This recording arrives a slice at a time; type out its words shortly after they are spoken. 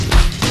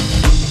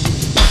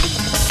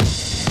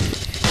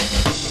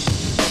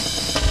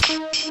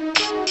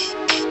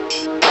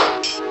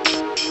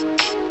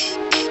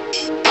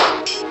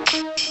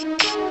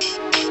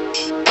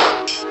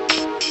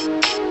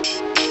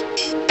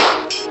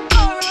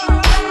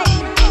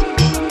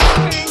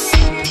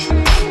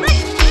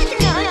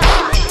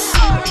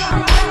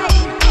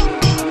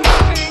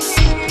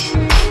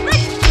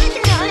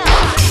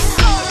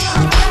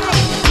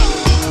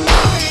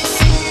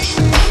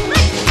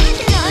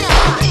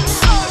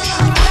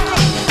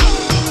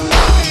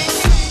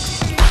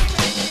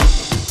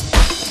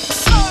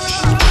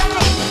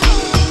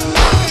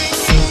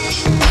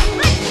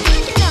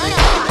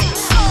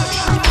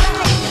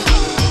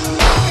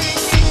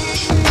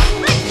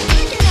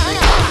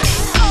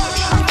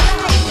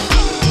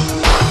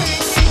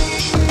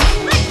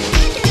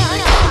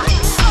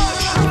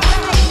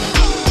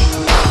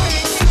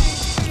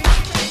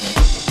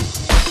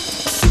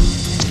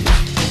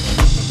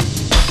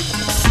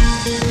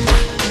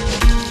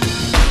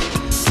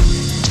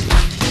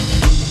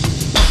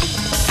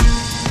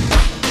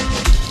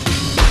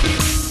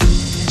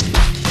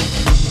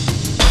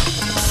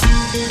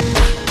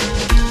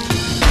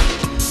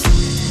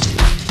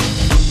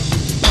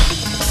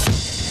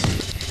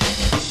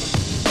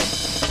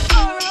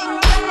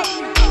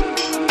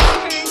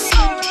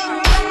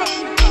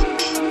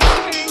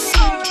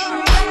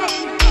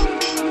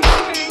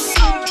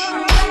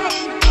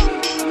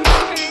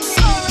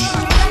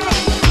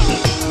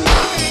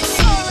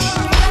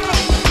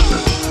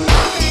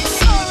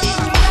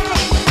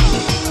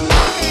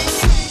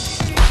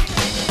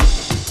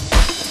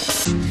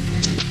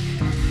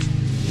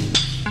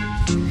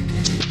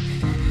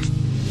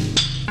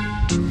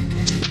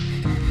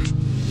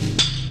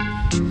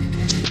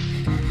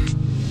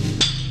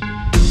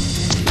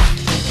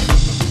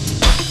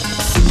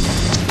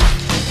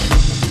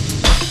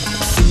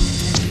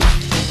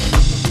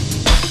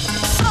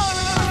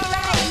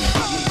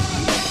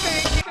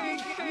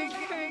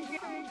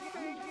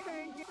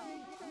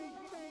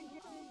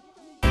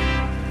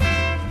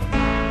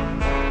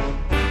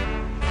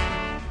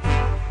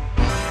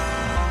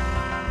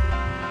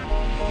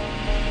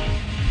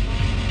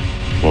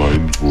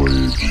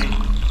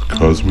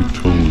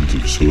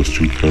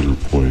Celestial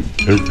Counterpoint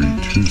every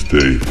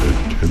Tuesday at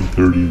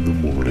 10:30 in the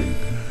morning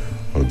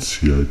on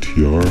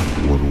CITR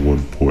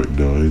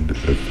 101.9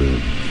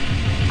 FM.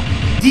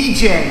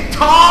 DJ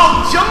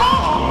Tom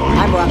Jamal!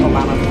 I'm Barack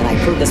Obama, and I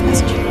approve this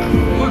message.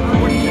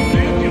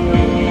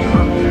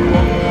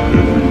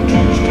 Every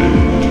Tuesday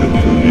at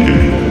 10:30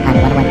 a.m. On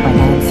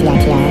 101.9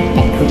 CITR,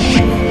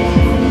 Vancouver.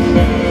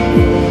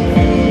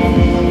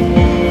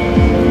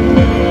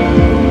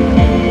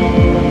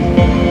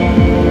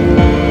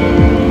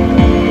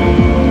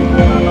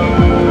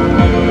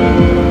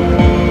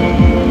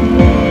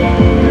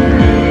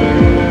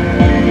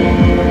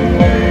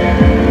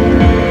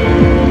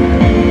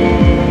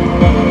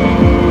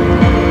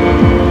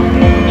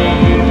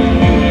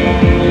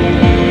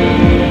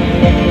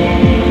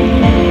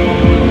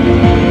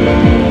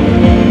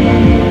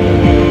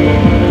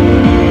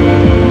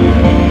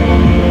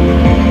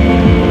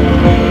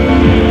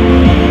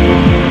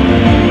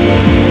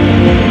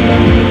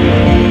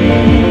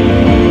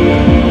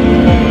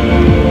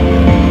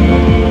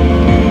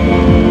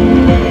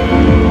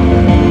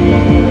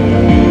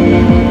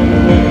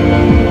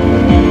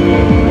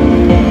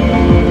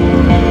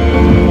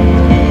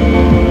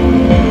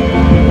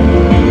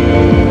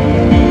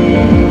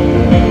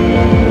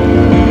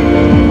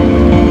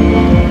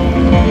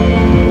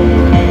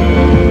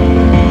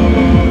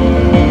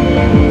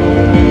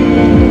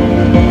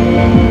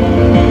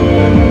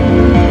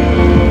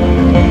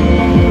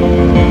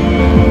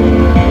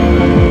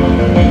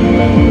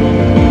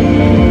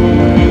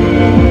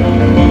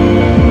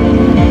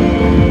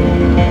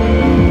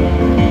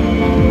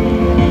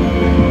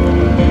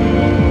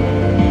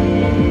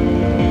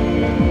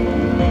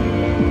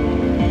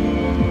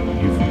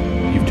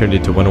 Turned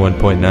it to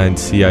 101.9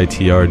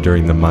 CITR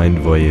during the Mind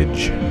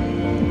Voyage.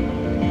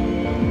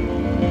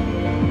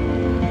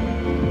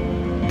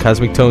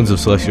 Cosmic Tones of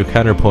Celestial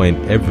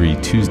Counterpoint every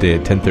Tuesday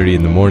at 10:30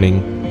 in the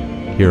morning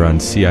here on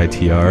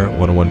CITR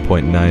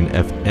 101.9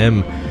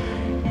 FM.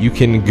 You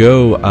can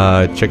go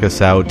check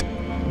us out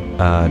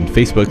on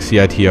Facebook,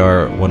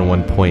 CITR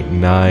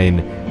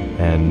 101.9,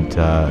 and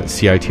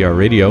CITR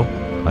Radio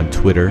on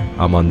Twitter.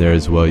 I'm on there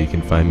as well. You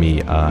can find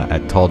me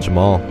at Tall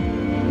Jamal.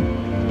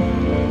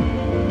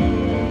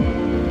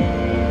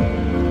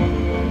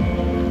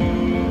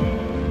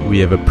 We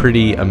have a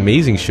pretty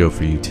amazing show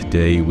for you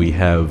today. We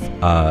have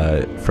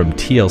from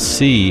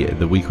TLC,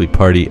 the weekly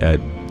party at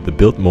the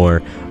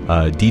Biltmore,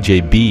 DJ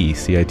B,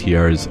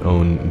 CITR's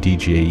own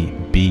DJ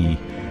B.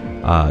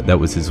 That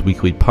was his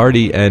weekly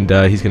party, and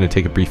he's going to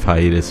take a brief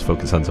hiatus,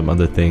 focus on some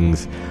other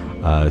things.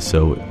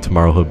 So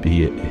tomorrow he'll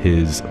be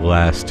his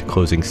last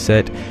closing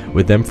set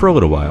with them for a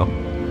little while.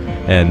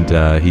 And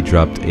he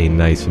dropped a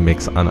nice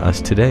mix on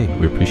us today.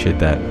 We appreciate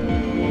that.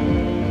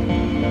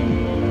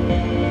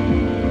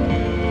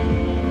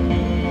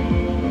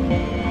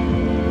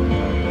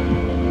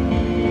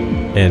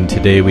 And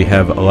today we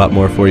have a lot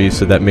more for you,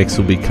 so that mix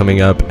will be coming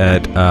up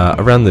at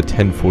around the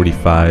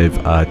 10:45,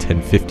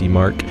 10:50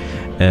 mark.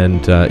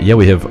 And yeah,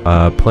 we have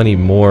plenty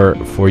more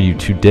for you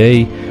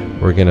today.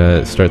 We're going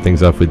to start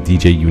things off with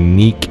DJ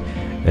Unique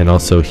and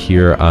also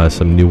hear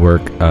some new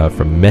work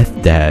from Meth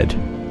Dad.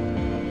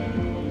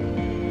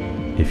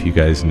 If you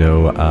guys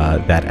know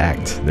that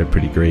act, they're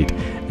pretty great.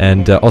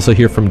 And also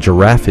hear from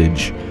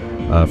Giraffage.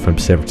 From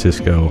San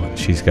Francisco.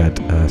 She's got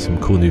some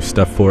cool new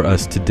stuff for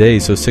us today.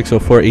 So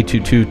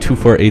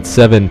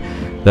 604-822-2487.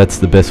 That's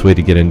the best way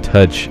to get in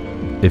touch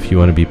if you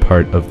want to be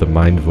part of the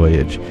Mind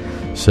Voyage.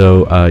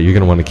 So you're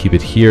going to want to keep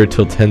it here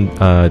till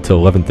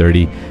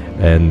 11:30,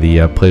 and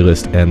the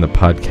playlist and the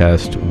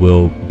podcast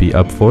will be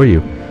up for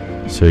you.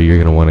 So you're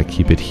going to want to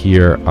keep it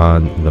here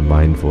on the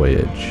Mind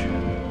Voyage.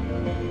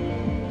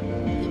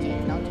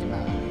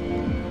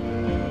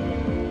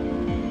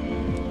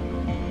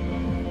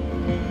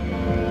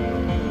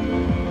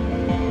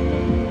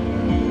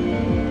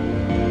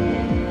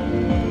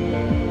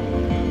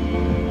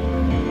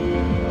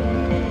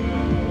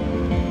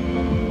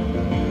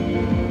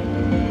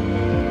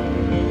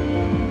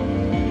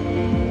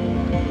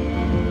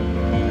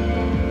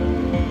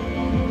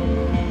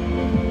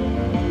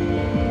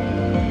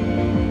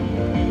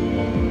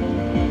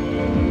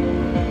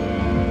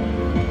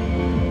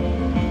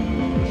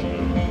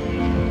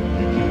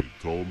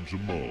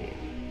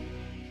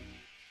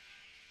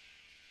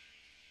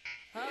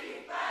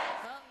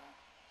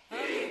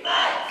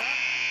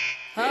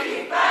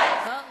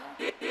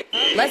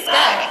 Let's go.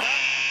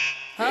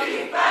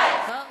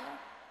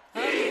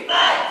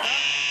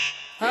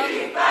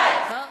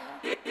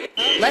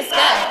 Let's go.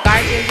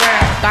 Guard your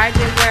girl, guard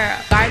your girl,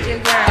 guard your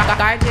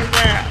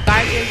girl,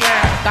 guard your girl,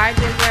 guard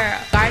your girl,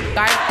 guard your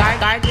girl, guard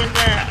your girl,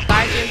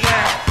 guard your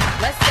girl.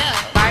 Let's go.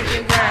 Guard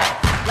your girl,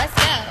 let's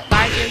go.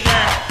 Guard your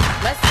girl,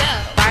 let's go.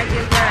 Guard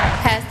your girl.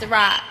 Pass the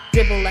rock,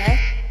 dribble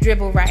left,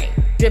 dribble right,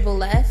 dribble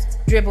left,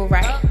 dribble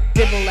right,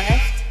 dribble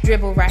left,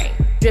 dribble right,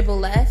 dribble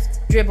left,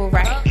 dribble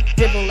right,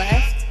 dribble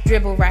left,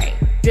 dribble right,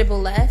 dribble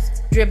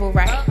left, dribble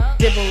right,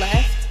 dribble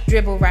left,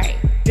 dribble right,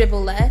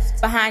 dribble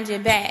left, behind your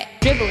back,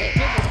 dribble it,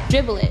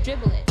 dribble it,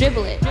 dribble it,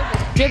 dribble it,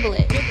 dribble it, dribble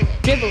it,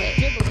 dribble it,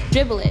 dribble it.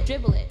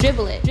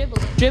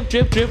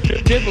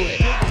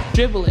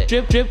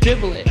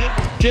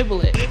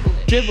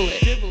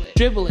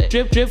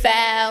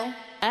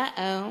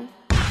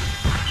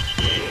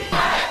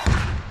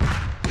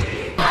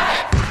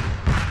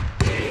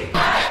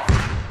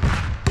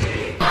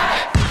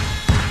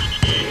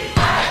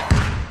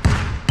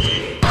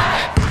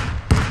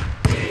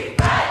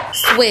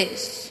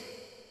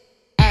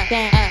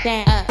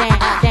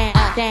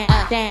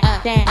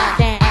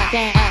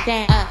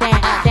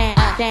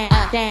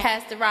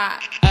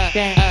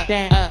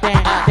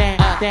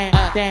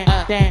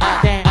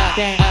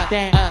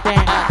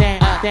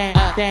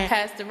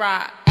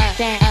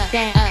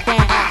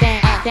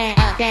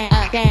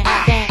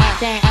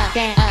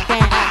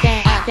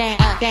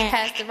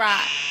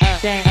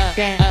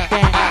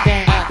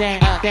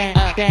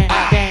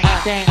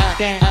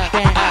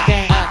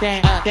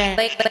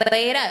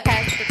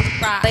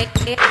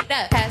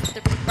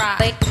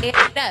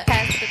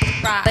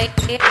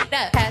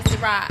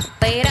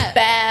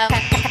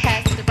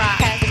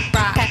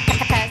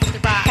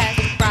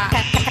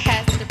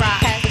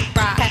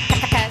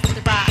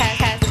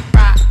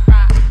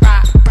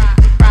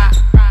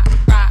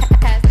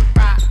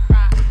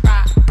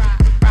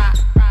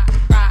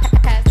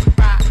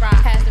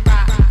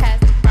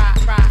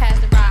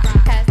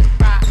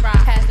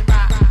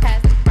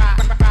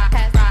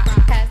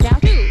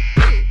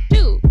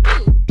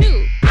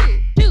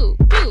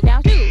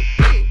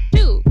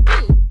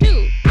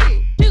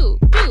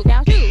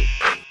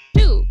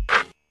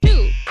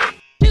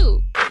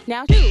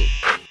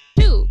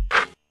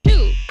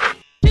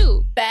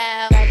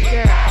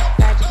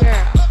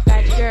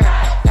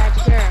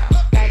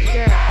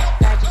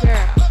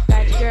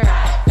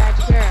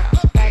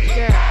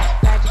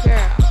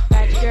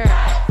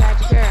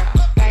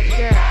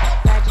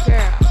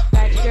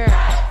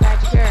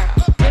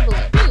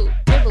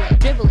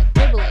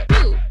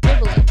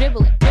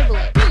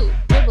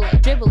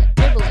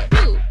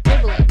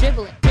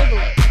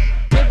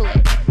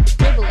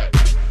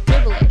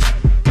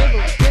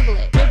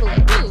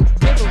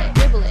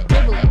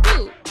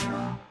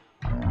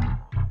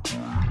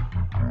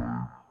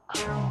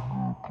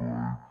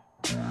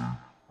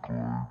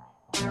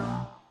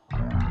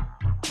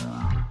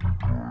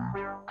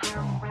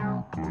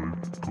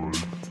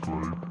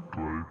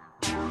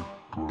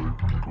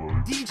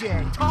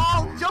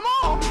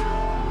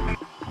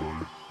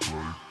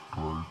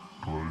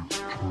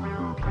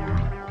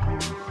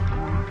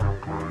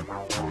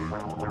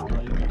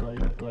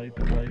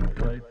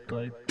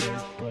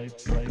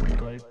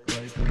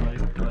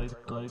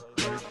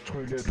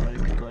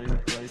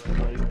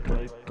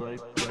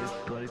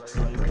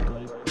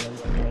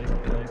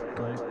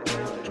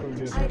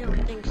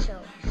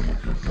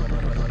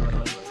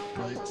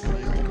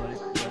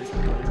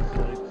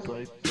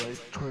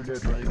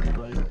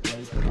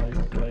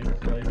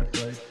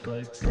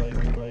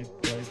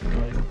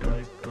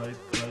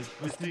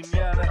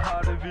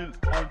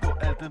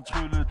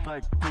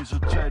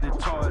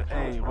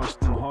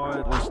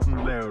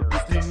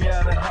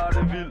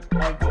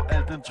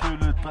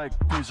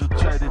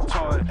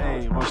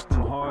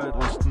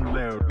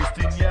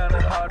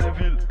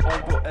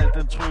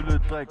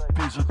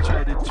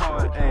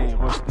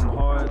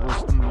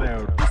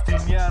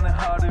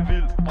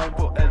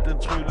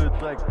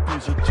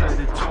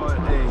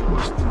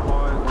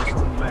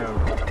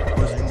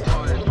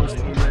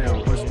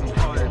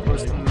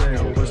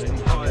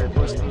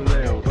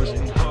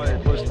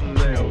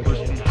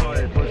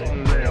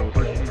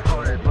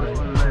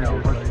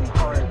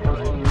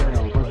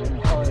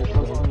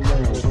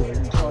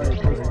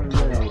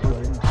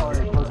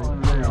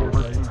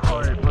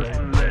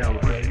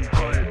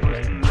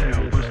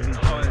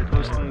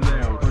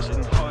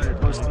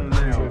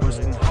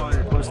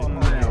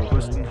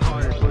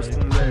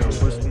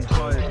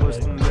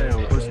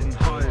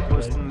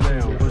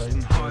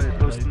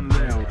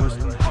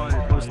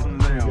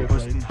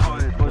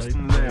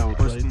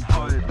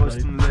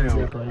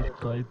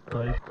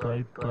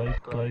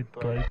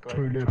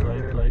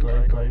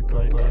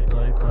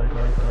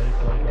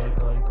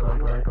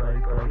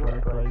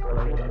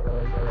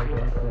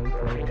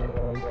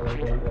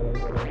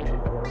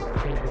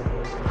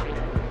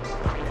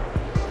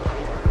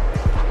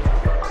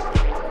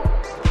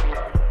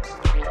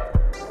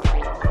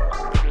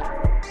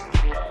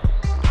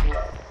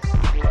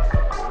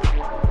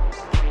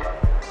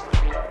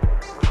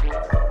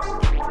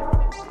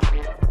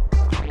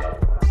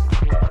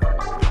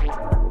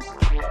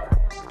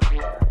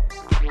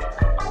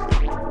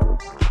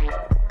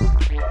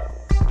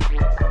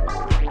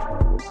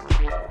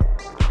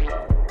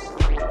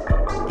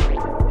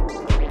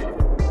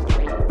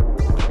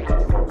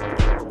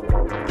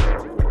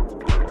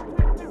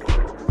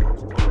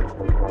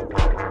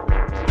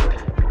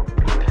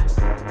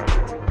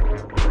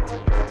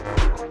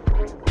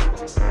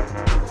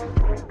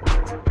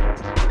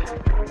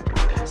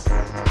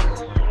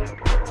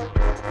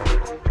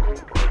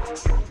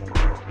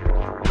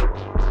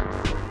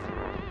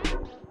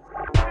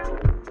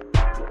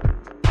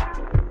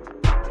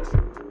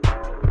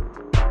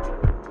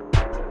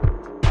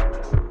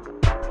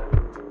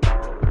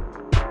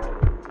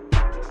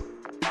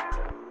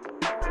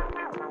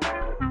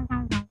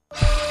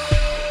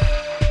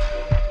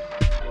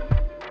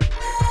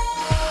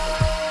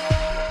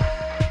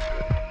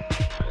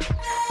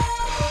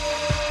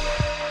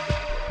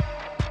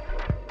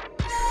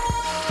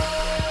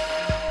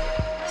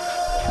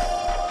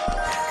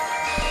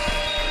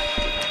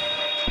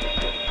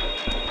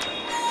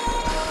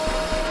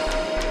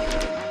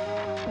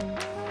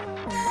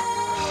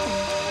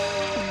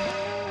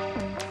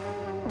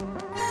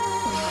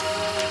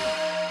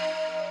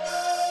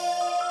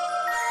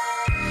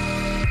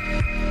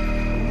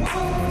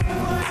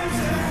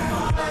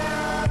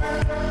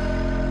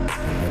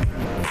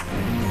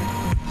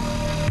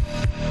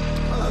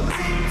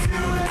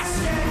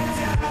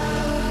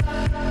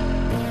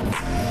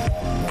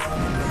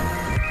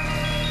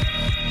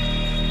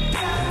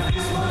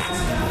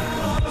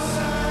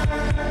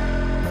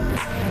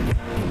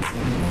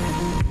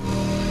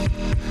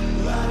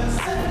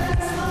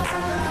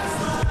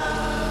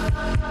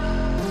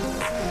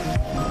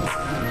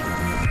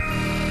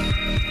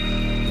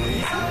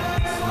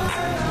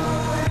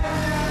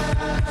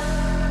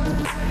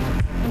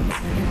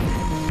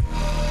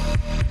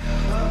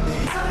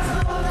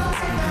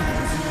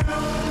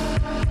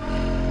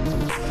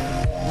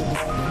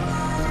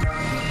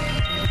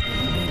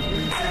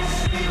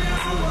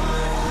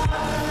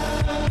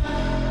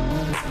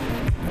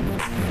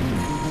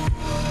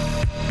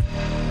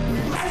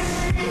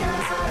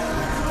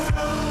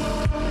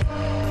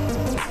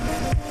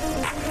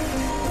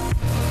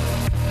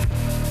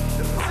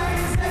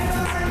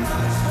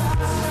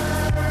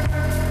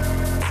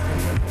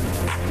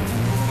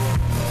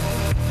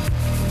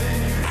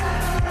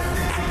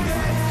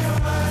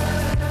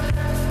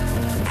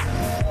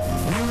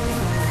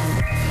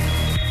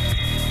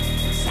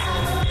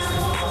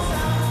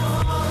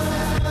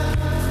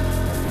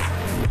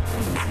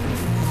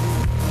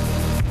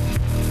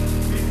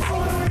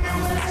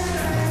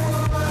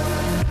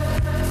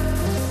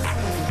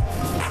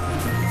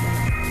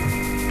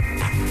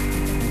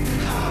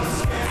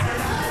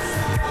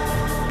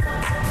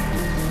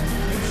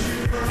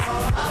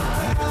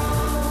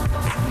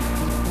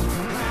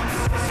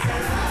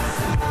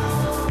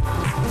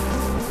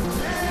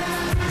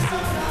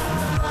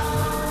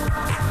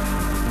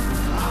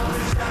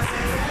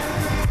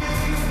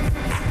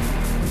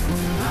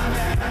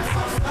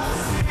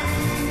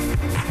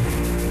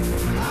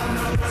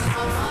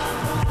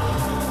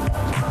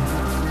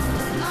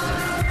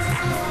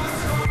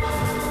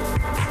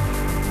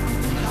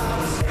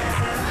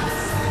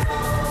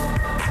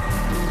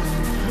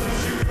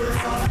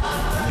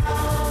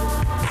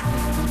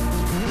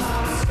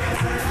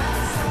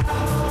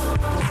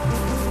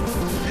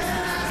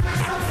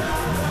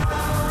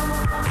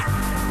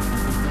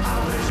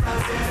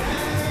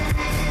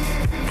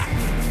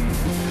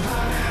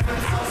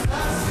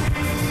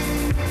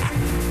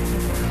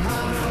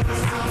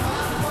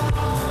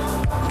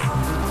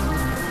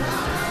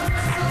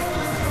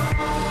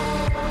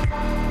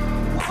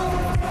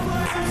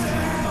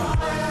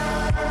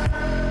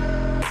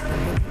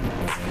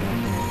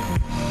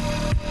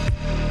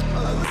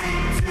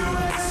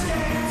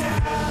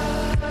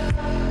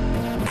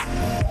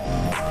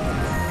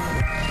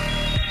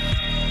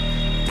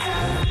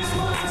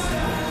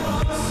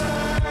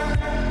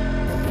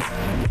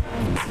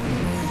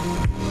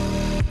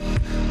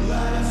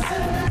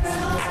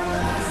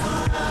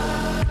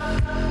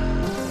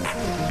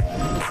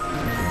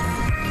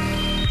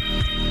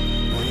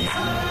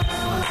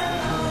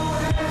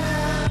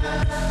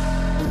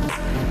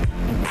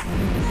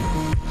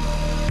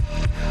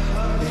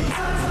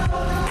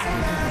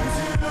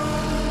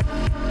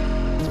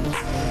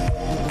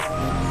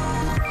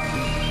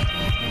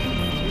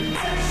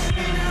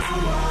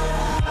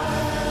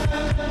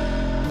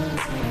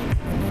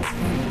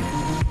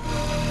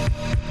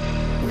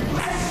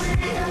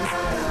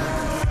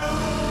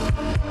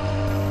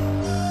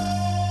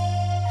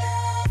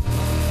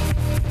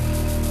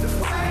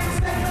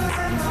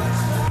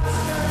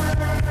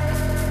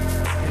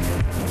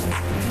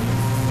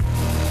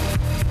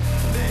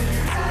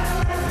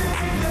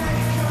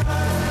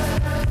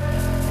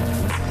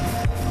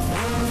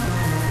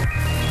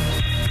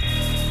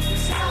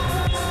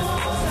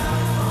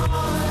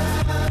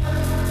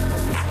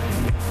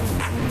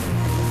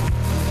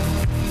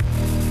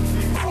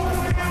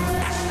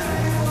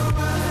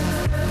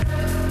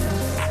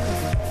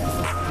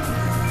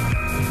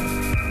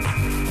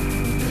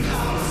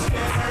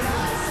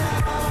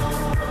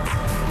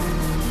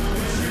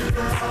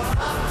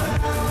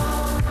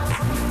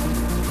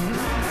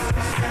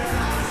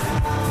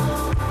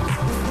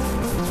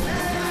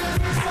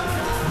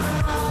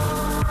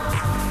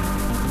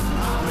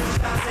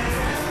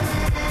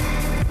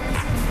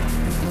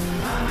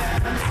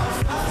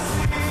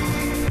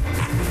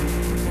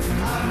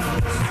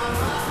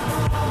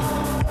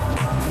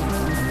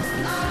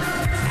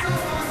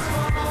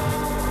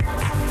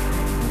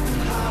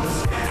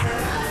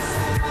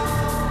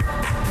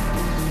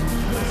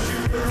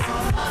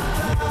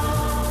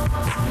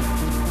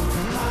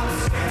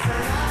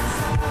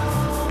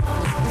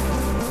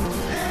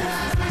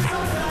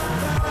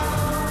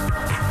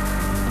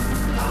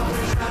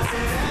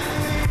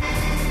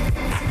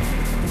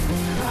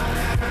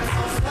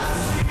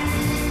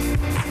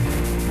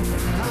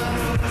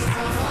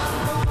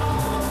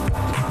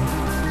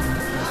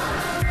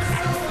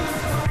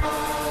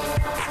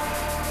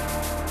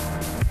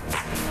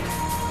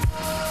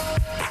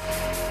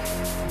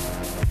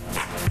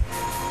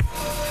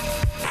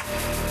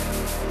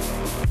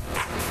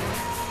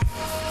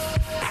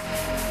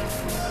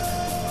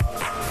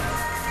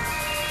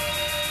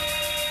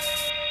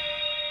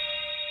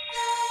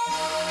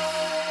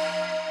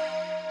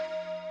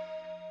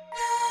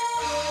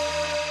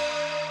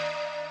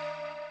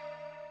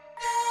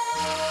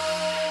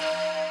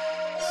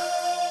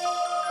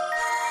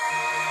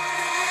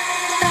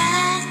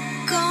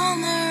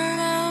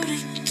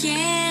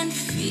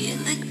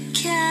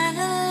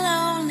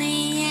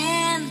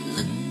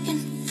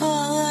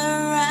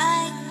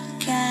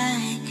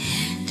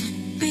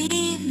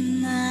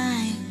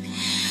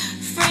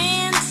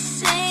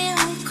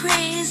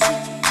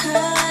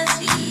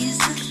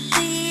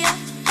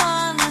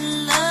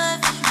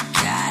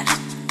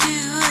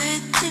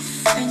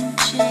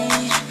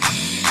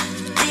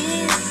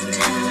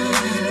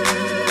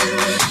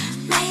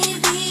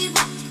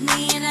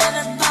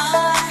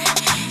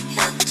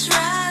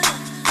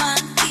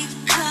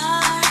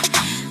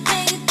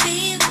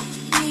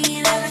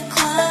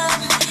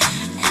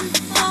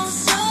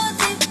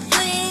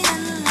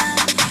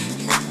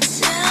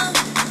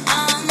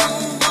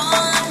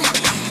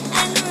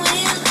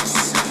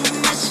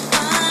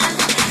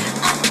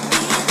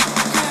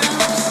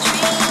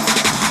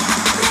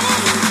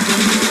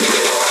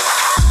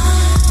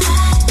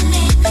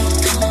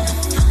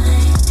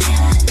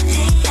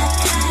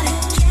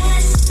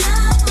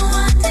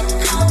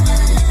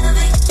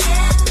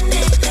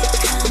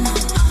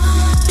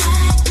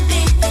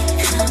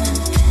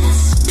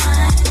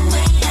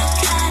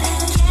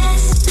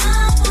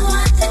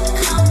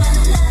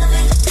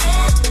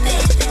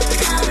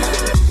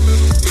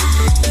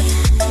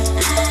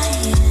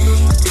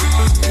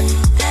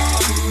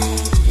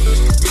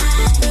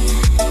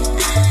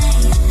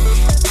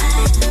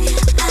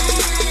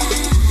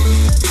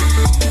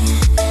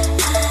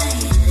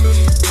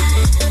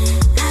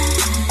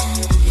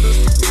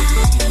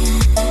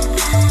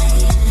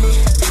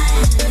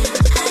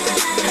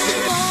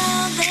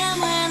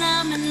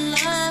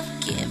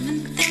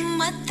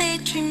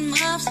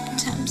 dream of.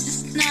 Sometimes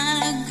it's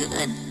not a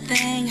good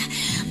thing,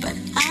 but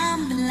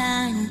I'm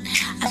blind.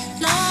 I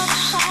love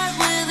hard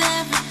with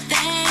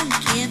everything,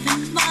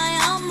 giving my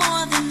all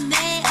more than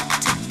they. I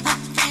took my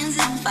friend's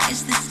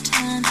advice this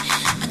time.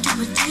 I do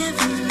it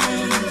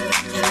differently.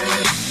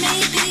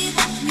 Maybe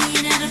we'll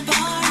meet at a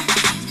bar.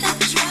 He'll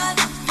drive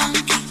a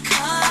funky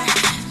car.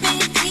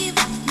 Maybe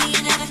we'll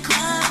meet at a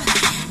club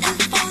and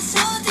fall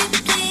so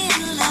deeply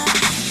in love.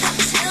 They'll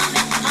tell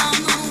me I'm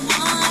the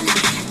one,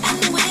 and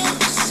we'll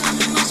have so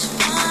much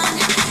fun.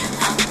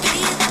 I'll be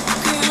the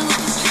girl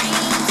of his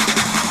dreams.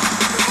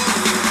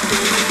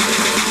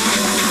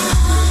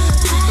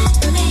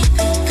 Maybe gonna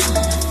find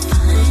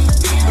every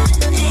day.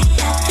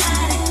 I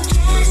gotta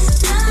guess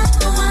I'm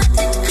what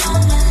they call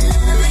my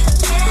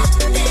love. Yeah,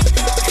 baby,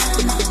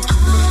 come on.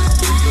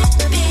 Alright,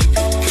 baby,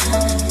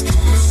 come and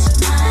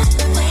pass my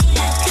way. I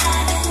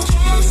gotta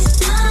guess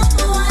I'm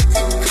what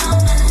they call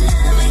my love.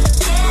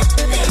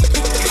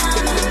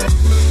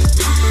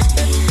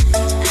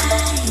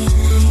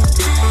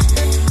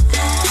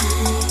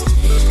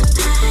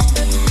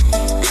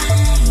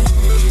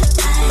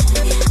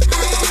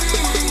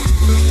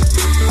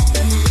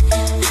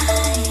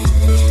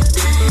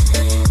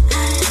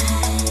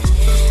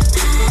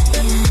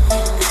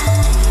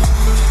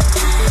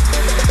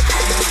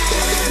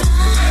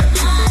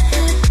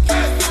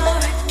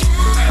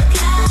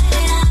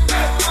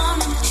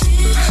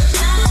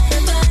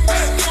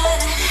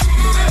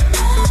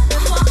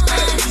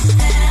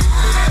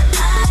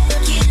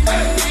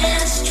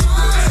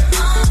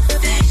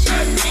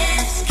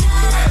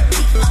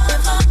 baby, come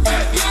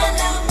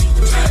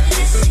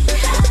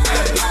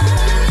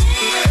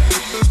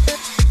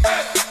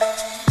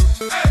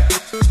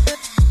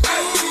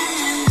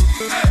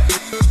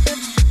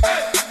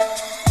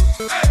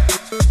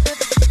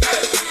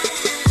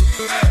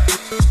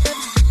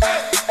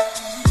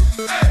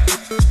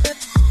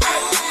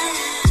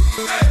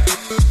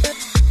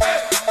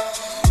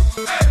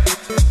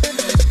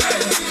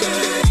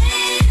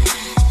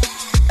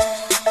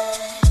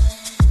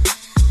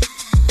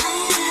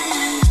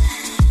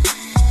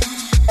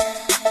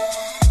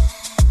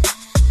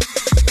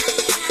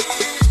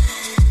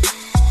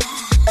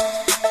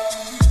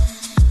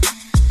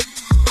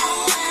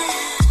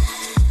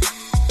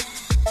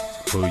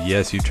Oh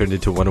yes, you turned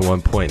into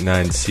 101.9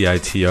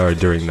 CITR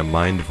during the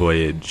Mind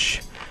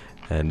Voyage.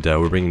 And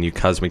we're bringing you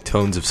Cosmic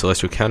Tones of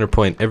Celestial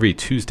Counterpoint every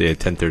Tuesday at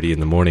 10:30 in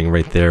the morning.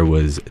 Right there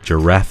was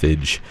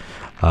Giraffage,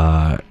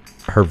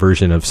 her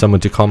version of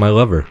Someone to Call My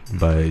Lover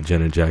by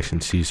Jenna Jackson.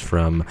 She's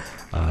from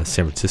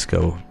San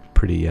Francisco.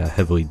 Pretty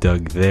heavily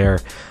dug there.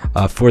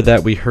 For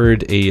that, we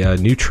heard a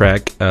new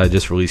track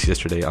just released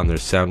yesterday on their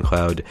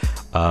SoundCloud,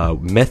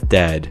 Meth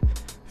Dad,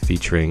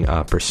 featuring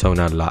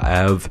Persona La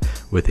Ave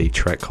with a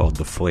track called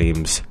The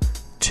Flames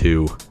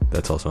 2.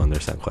 That's also on their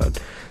SoundCloud.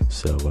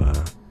 So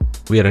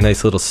we had a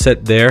nice little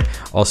set there.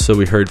 Also,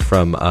 we heard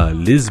from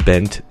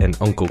Lisbent and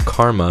Uncle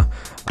Karma,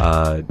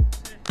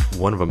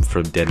 one of them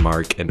from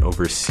Denmark and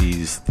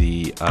oversees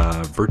the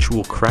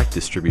virtual crack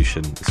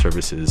distribution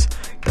services.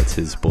 That's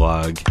his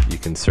blog. You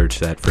can search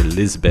that for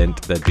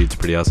Lisbent. That dude's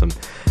pretty awesome.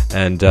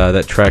 And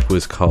that track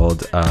was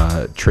called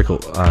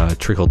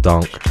Trickle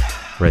Donk.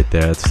 Right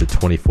there, that's the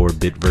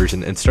 24-bit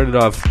version, and started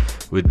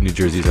off with New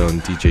Jersey's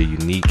own DJ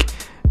Unique,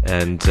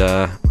 and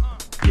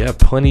yeah,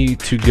 plenty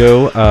to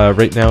go.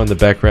 Right now in the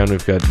background,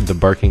 we've got the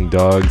Barking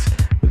Dogs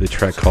with a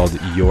track called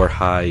Your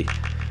High,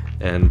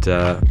 and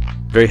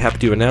very happy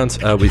to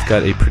announce we've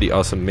got a pretty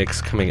awesome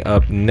mix coming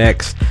up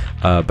next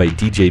by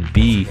DJ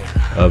B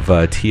of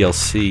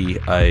TLC,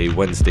 a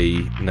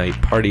Wednesday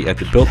night party at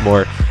the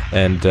Biltmore,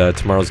 and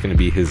tomorrow's going to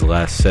be his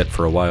last set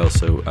for a while,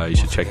 so you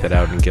should check that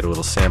out and get a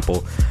little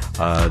sample.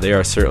 They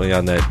are certainly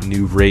on that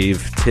new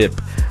rave tip,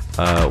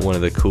 one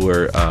of the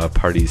cooler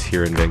parties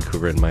here in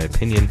Vancouver, in my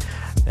opinion,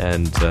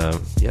 and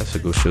yeah, so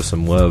go show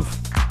some love.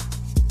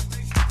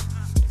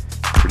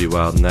 Pretty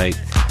wild night.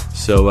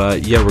 So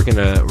yeah, we're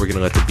gonna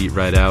let the beat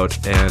ride out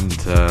and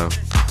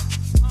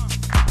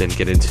then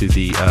get into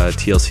the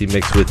TLC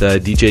mix with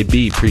DJ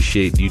B.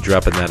 Appreciate you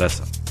dropping that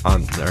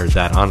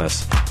on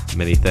us.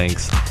 Many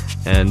thanks.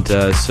 And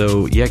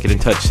so yeah, get in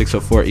touch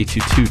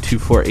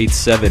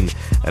 604-822-2487,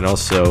 and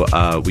also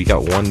we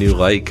got one new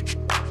like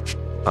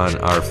on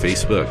our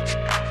Facebook,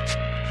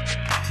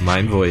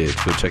 Mind Voyage.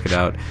 Go check it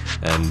out,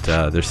 and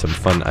there's some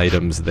fun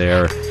items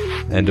there.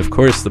 And of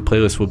course, the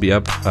playlist will be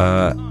up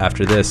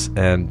after this,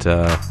 and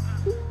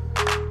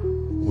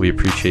we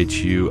appreciate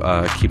you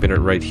keeping it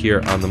right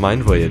here on the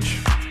Mind Voyage.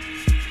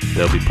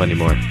 There'll be plenty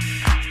more.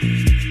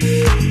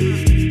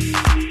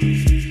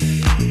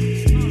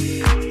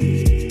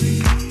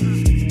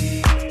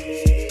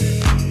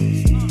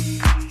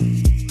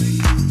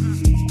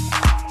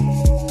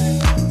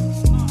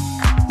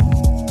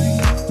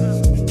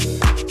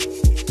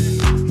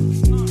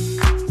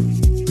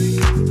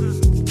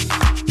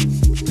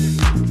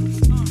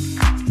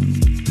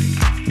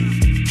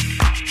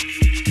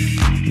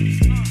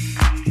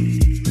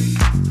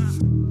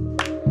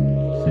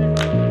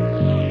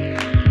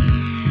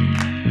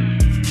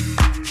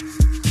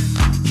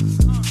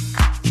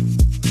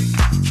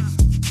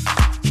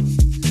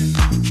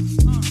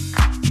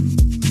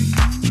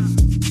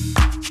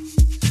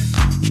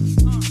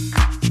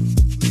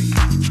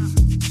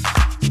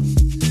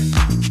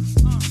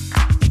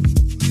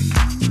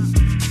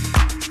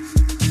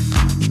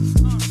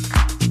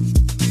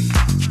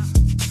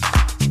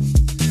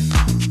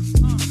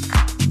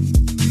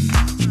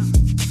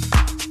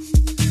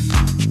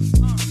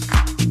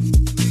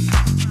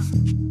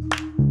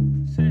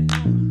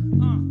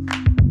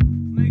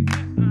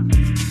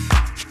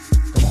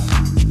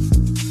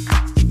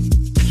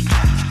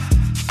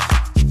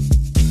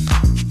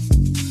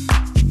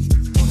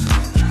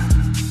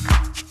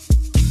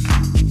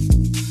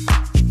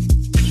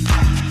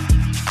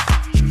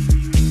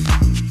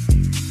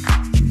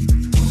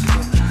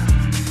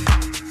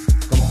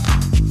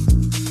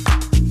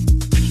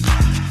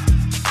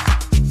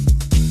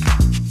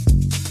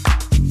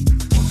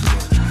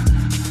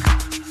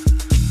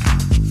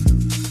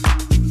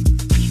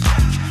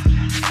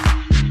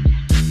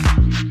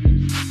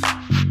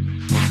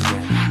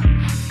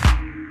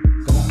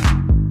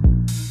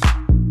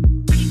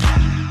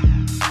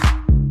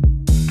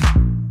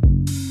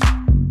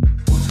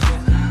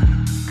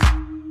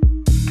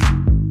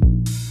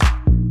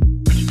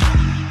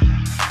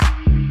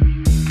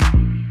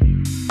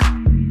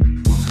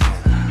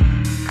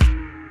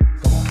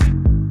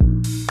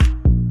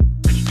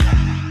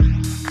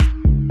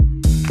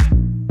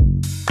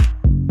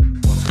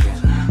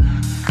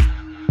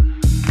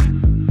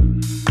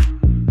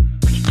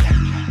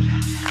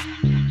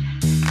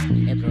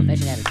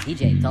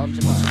 Tell him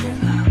Jamal.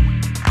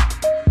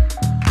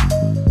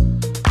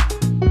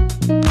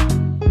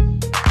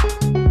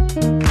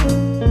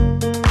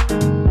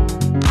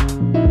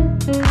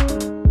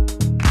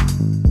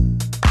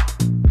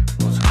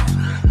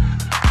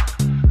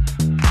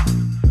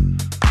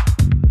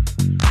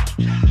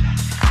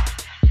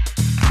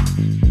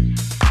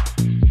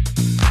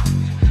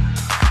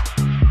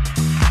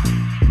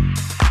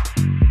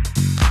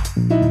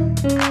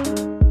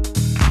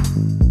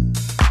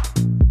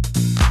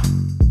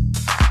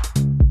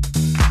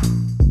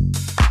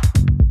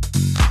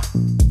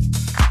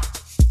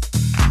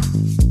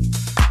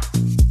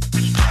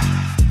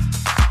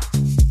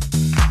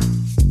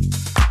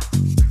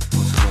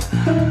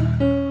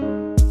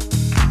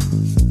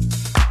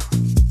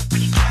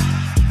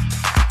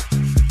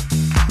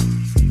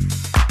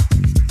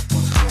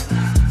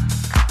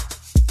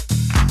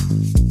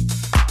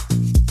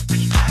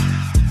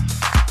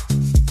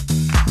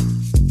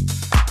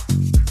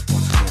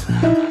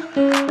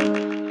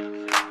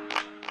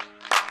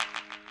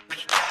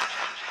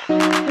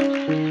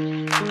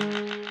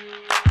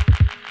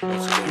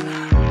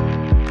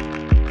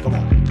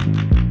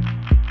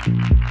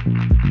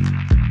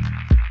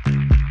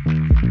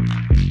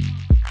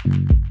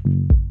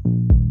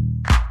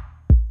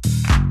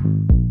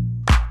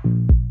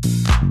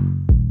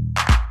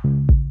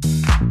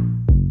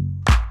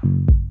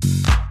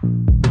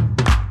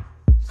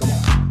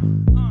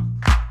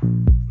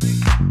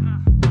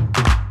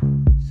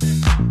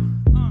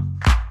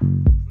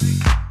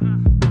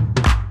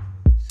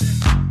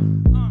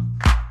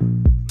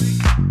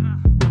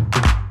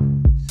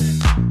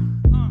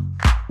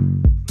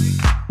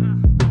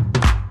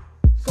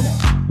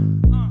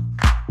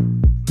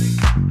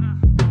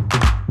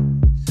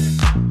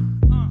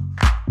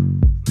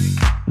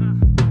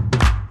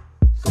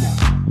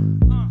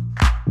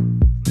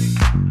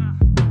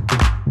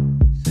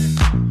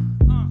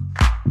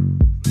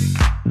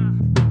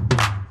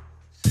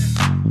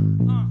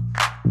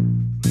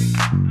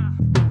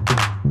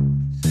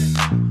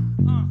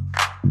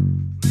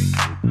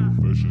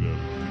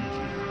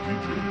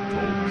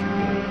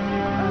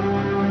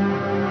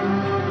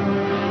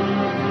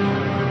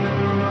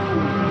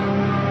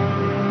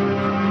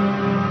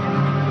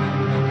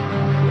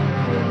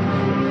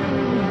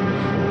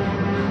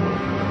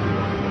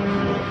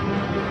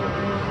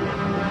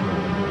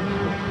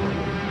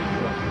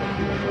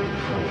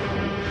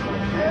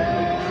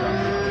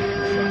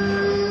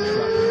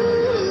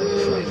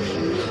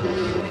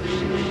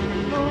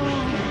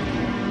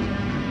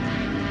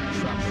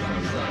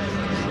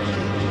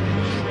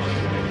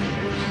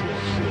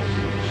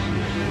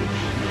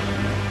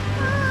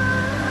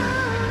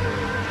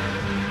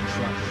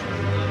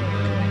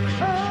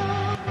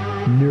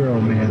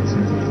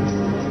 Neuromancer.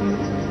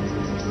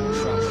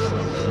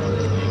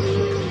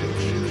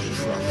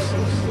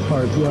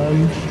 Part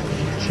 1,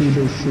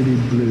 Chiba City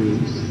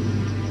Blues.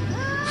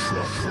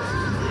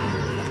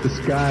 The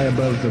sky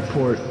above the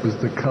port was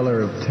the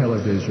color of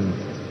television,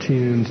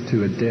 tuned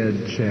to a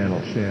dead channel.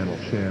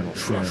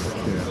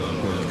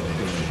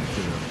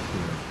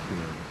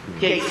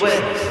 Gate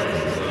West.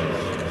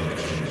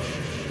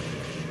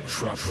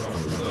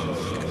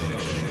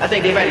 I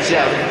think they ready,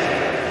 shall we?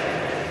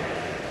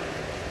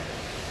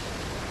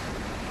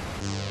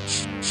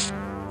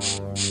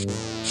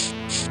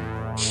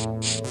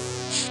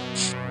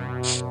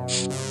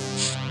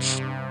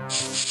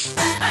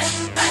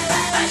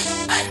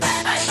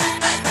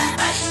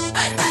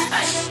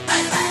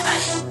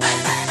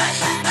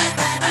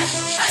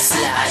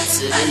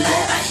 To the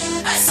left,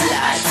 I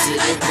slide to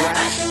the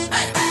right.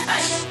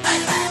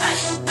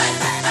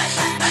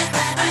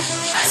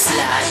 I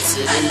slide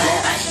to the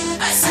left,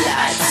 I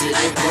slide to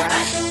the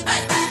right.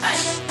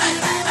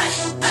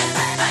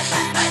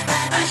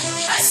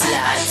 I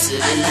slide to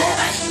the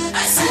left,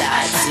 I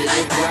slide to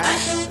the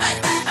right.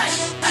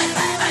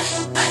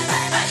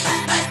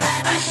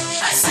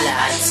 I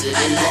slide to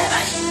the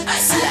left, I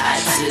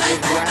slide to the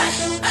right.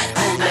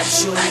 Hold up,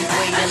 shorty,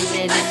 wait a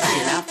minute,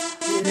 can I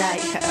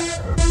tonight?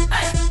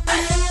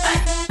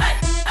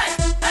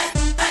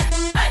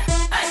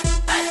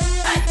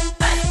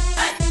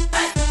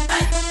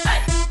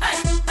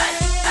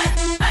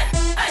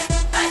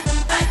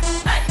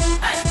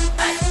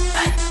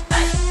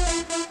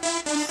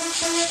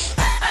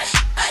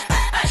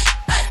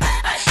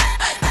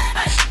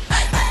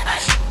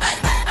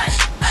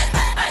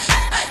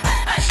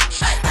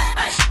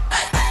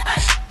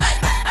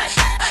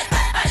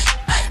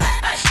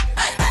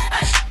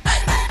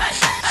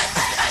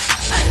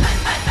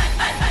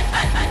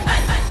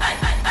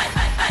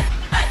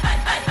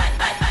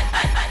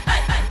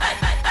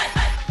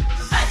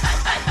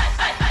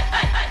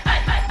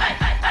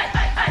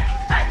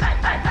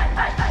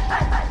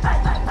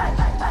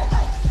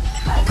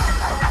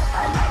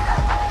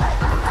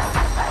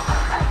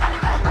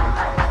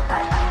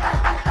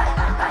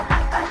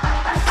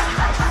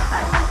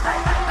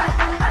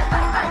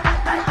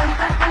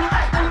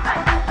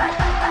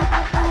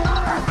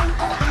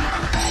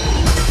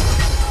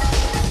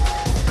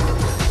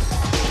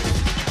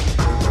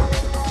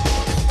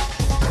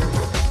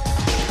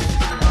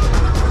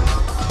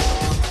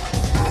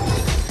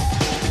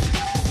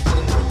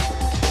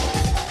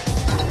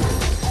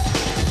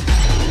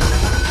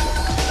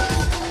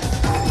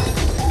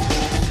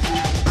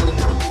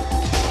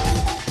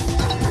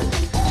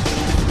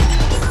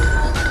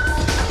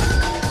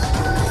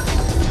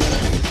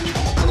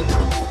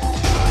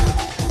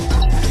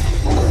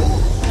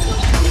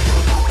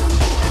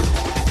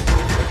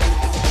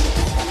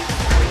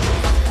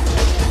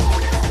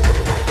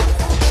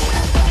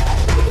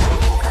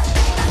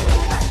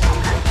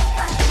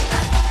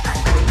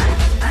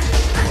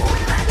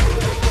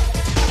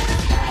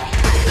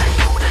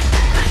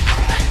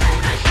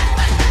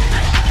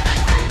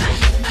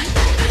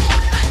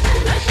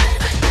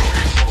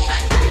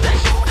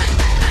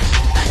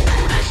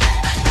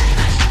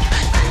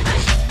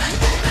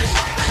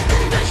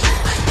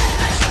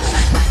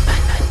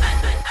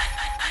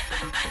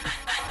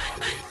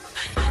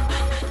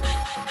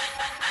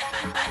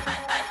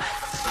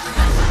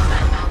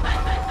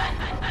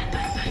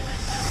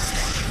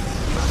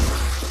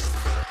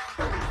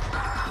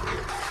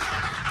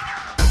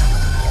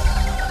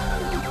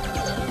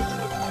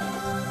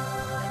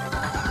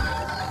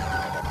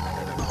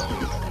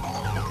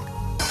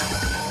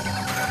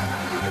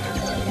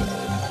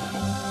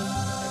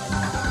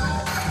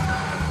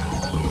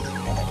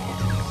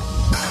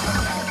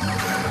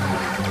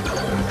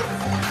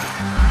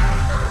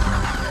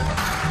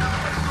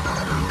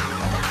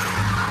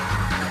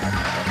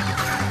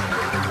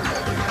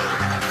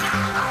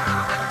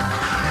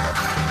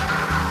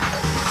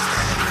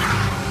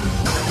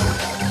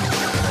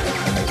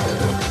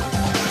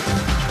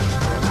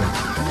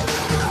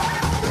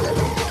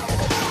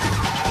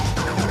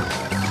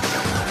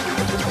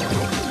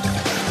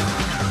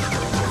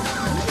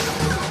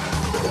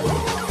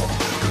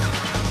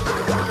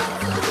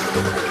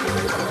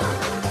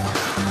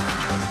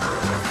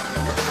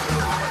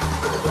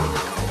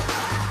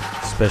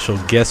 special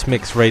guest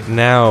mix right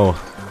now,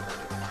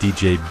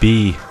 DJ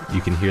B.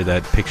 You can hear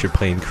that picture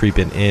plane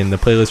creeping in. The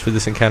playlist for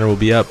this encounter will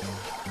be up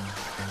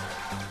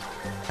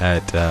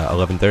at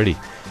 11:30.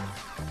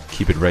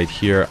 Keep it right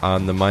here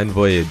on the Mind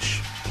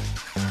Voyage.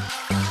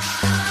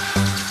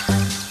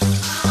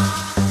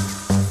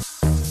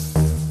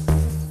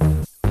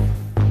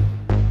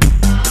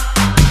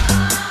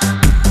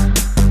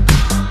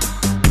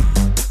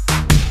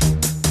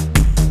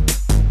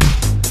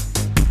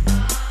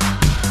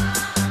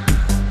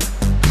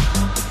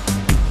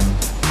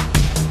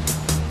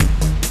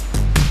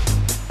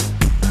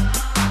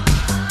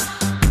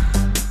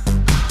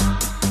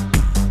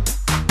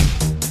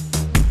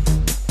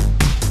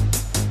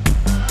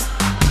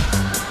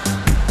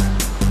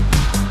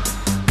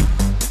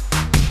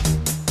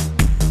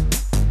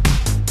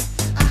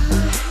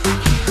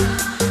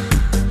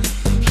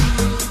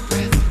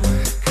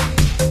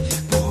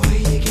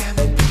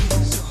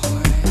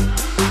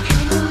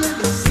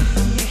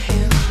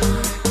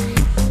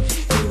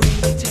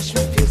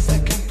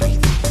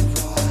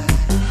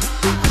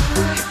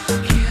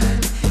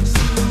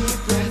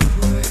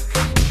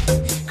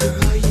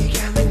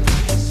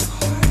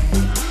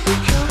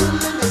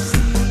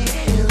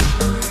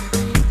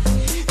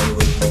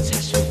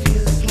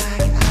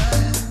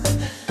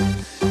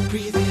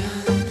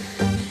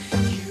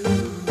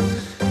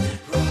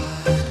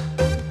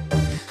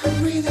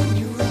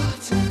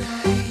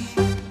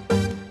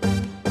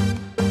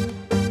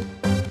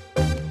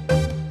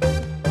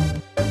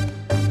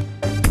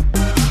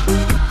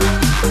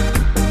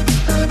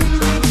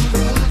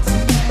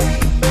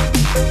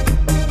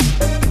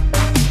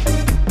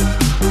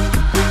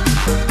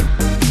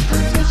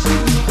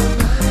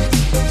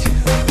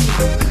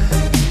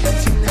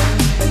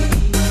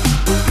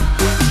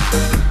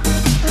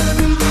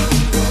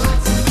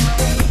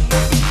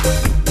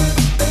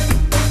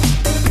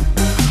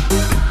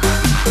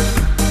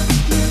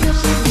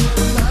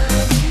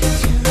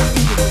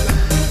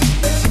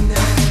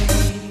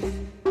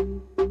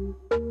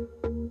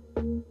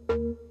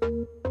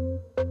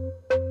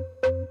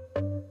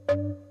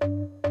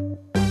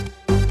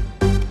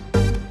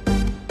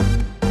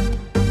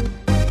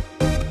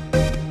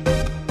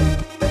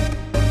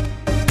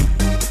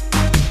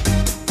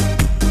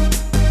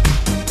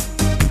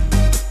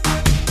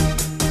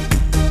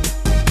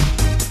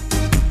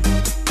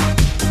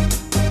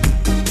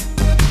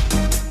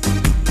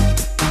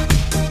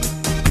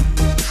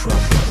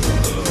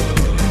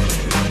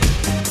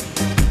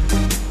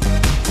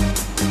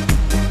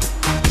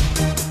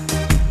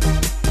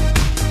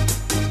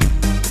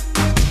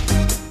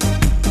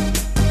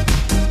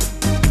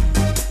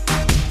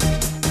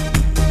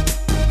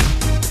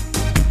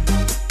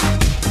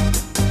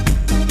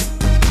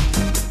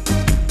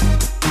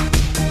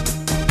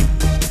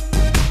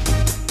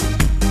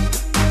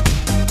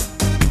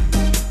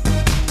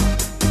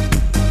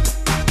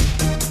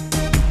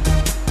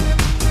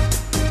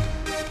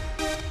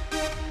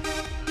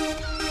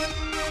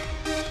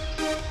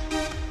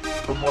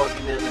 I'm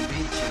walking down the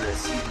beach and I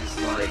see this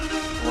like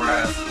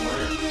brass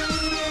lamp.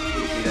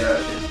 Pick it up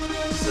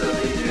and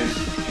suddenly there's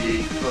a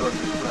big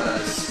fucking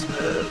cloud of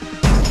smoke.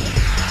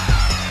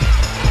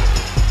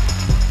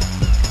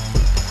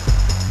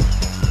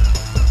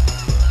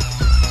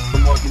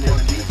 I'm walking down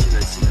the beach and I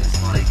see this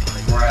like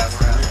brass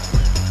lamp.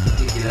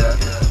 Pick it up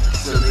and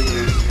suddenly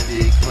there's a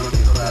big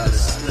fucking cloud of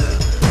smoke.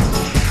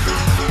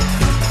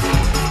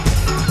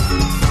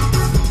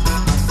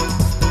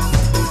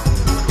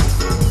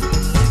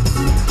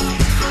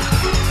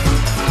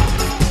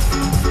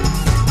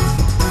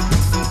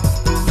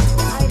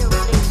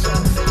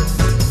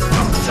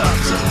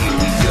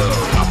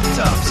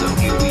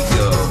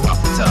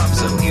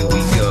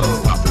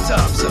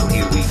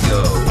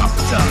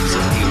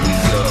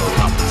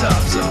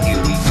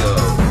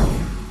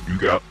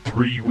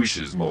 Three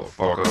wishes,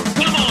 motherfucker.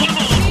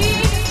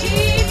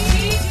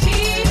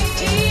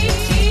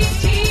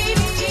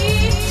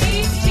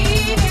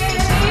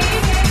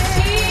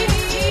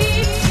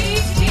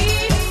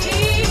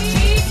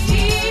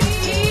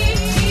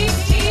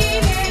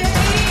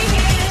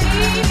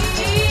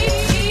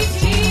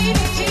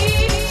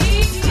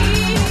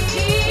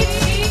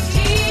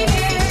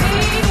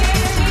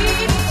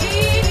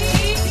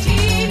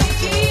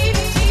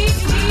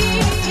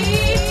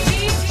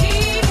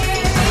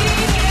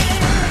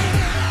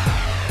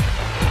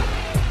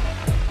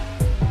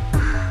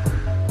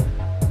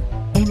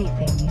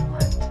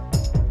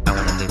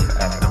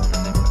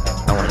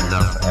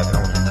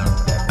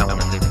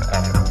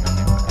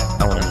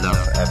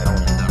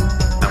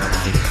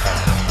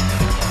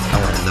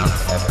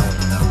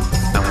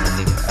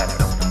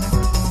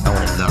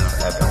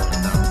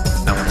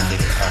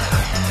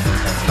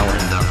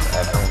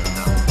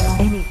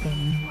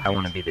 I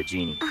want to be the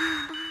genie.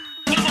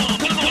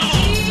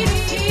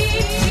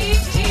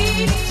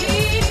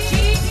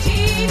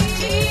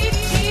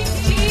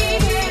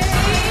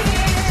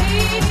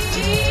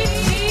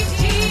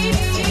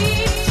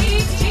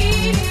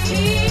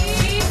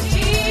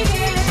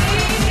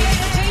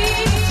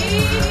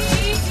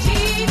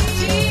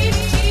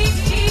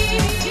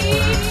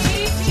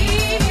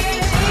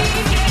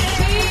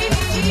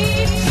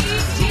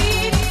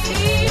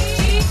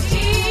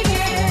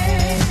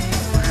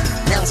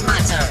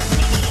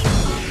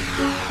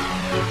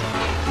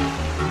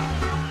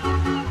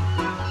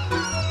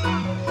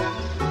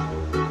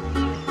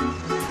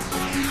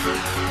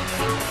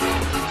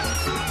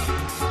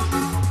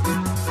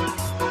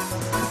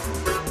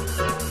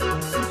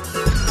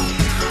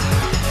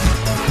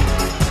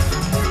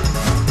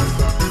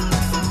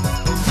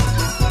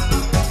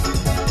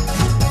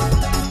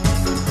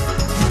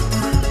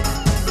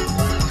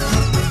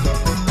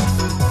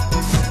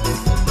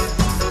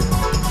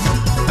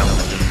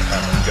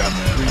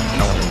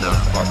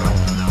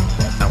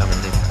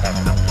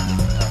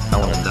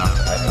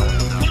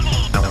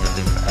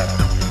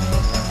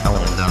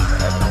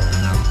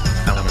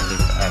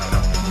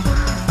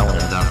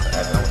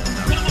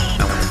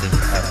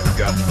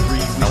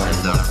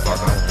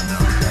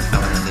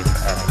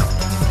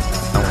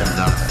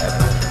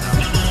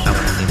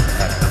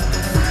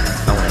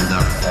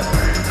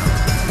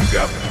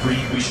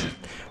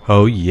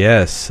 Oh,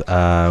 yes.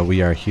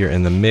 We are here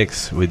in the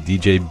mix with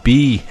DJ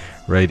B.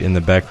 Right in the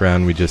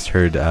background, we just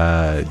heard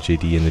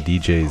JD and the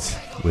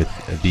DJs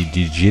with the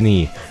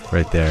Genie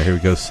right there. Here we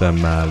go,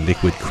 some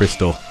Liquid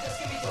Crystal.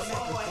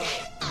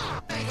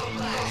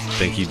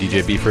 Thank you,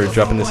 DJ B, for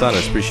dropping this on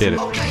us. Appreciate it.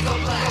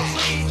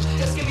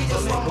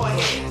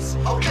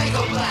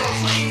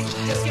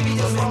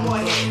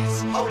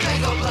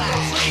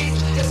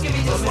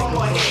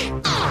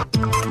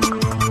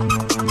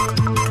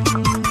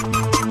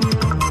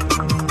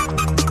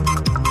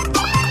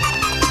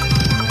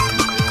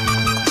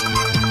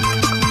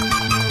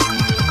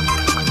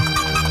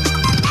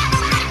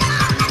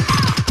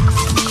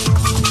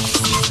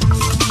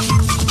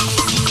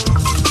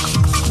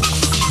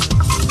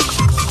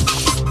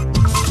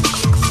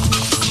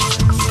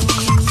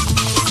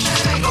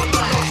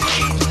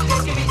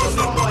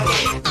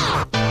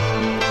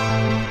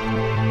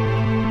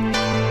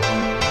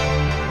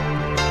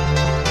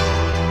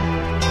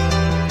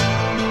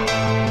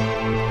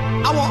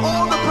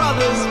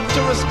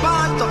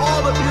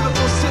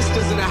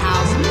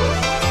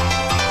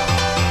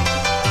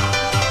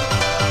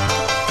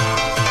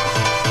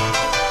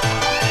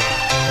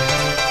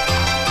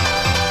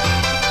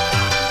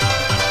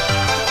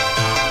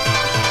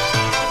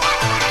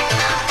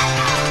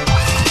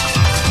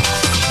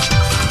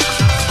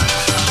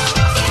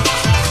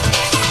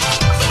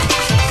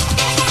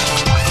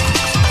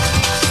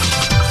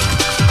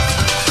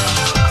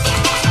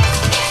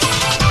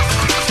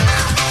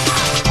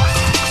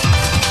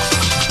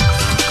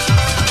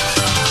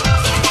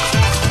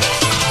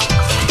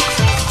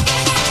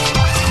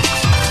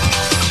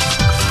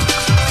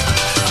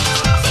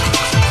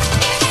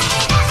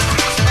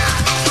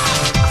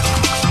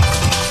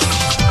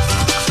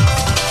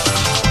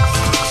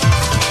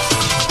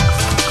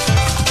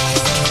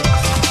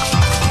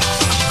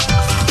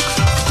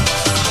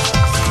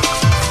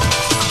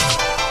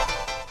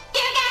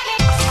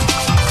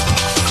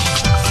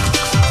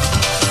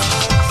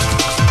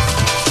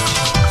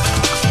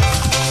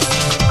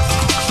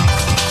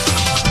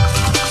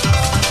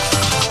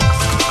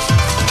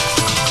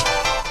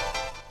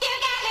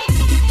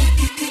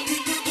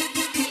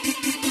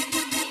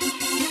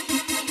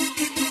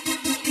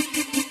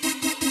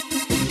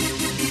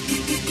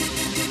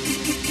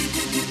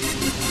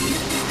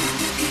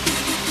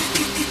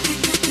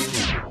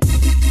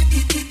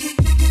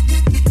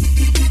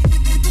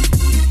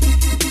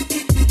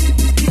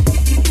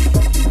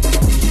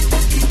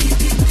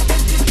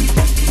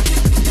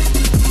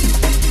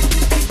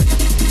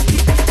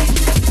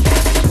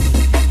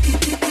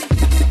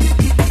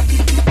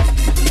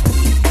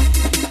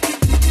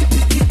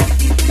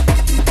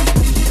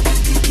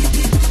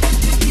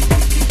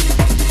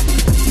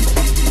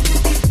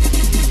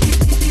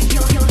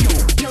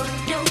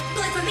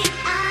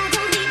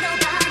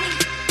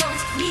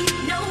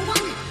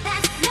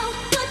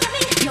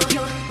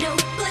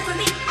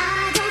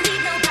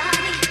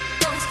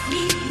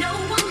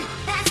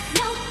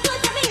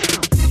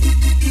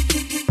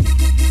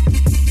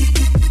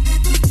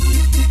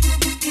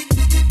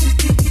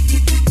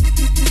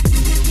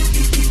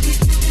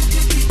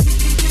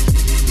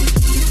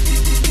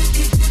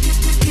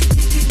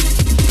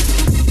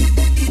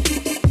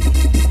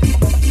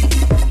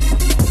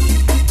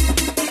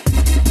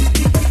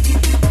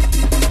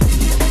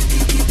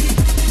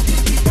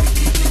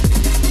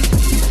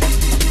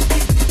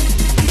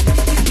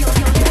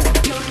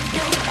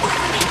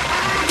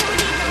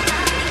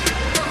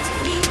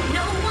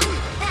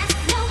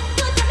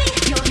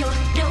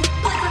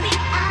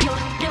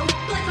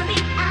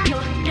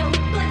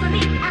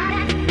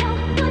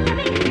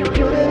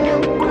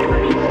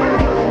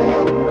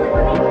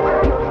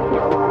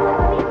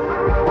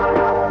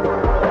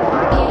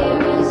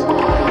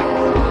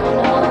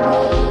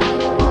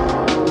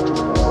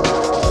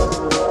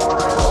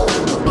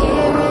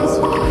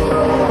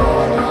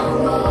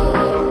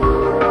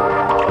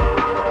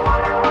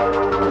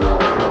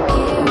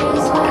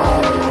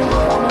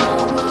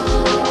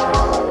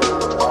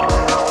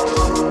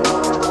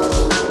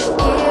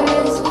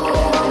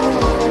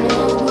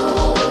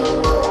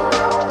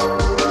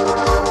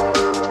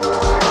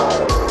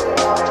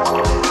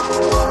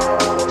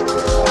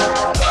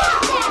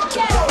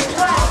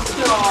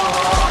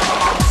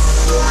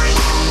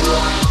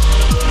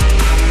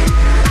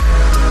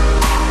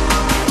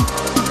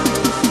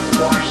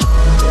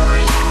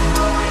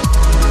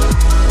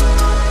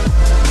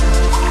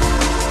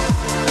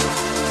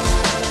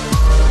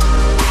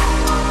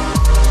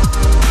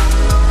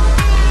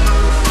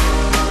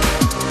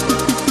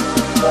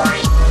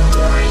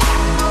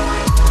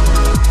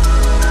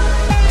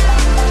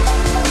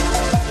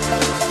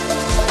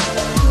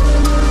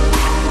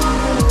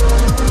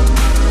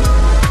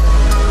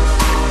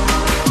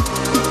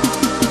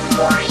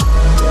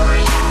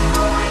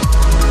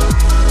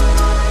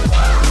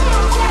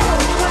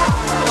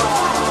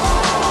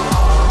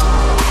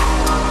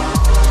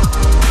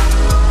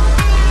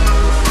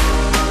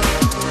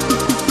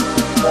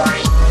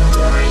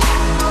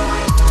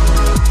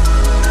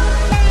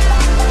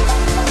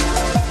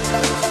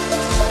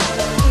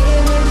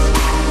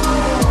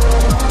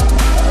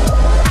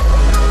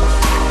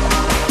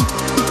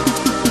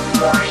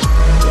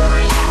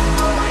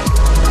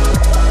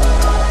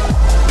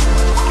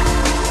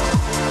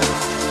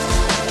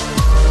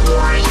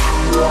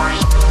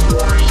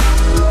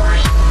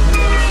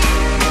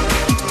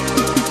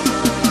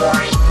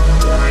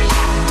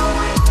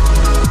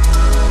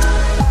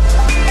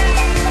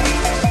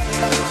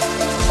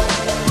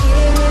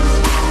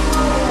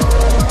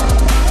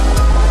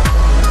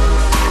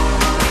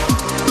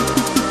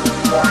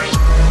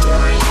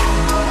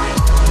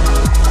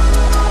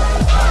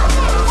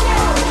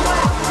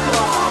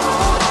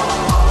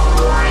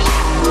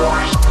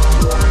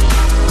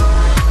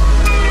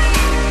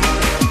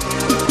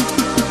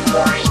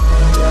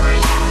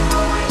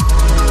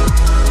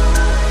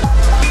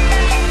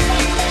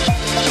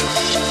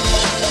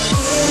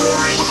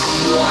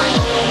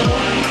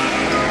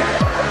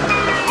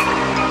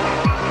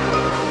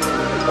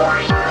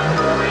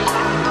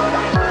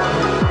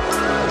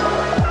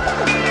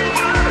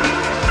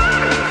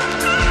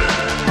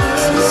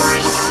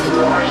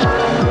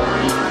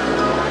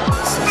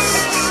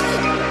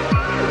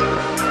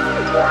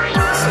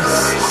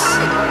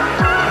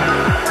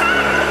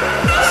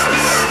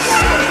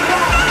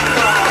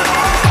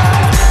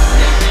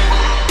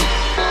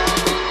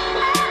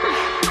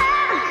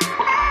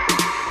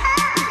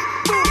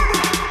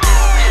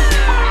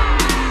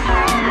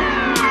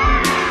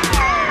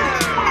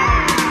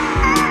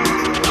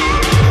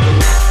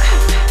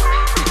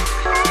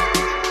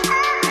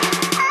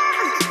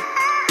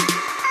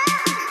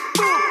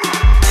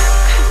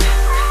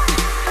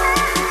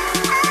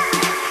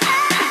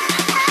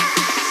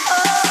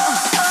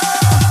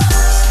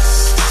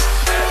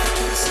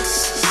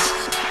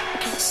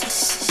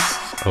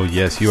 Oh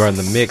yes, you are on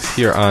the mix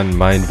here on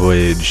Mind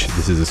Voyage.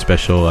 This is a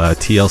special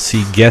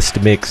TLC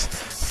guest mix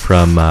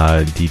from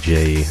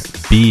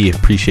DJ B.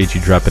 Appreciate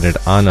you dropping it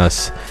on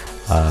us.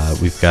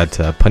 We've got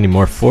plenty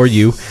more for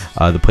you.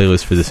 The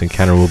playlist for this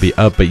encounter will be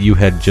up, but you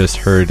had just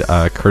heard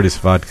Curtis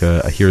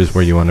Vodka, Here's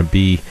Where You Want to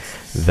Be.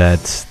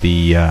 That's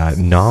the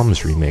Noms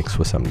remix.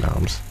 What's up,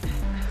 Noms?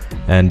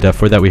 And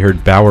for that we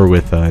heard Bauer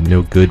with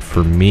No Good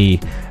For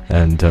Me,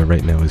 and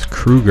right now is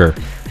Kruger.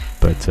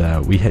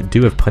 But we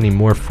do have plenty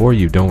more for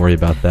you, don't worry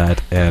about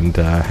that. And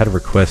I had a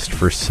request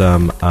for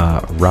some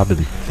Robin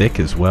Thicke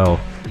as well.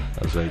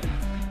 I was like,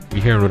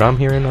 you hearing what I'm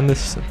hearing on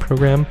this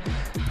program?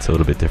 It's a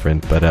little bit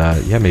different, but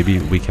yeah, maybe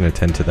we can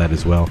attend to that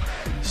as well.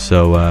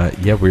 So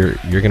yeah, you're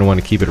going to want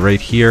to keep it right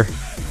here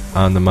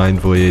on the Mind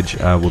Voyage.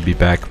 We'll be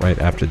back right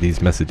after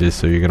these messages,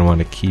 so you're going to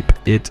want to keep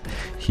it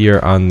here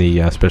on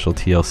the special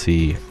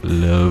TLC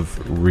Love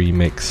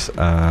Remix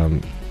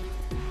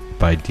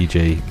by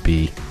DJ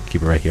B.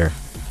 Keep it right here.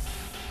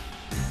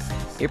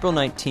 April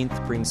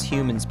 19th brings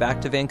Humans back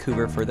to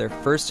Vancouver for their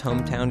first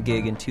hometown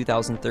gig in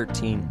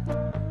 2013.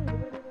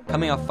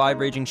 Coming off 5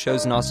 raging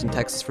shows in Austin,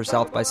 Texas for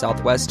South by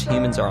Southwest,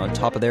 Humans are on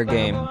top of their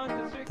game.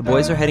 The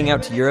boys are heading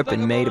out to Europe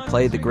in May to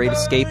play The Great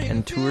Escape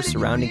and tour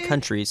surrounding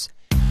countries.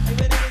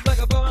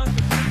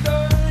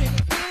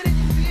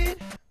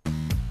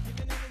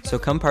 So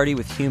come party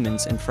with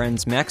Humans and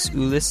friends Max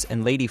Ulis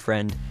and Lady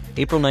Friend,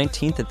 April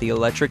 19th at the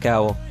Electric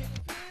Owl.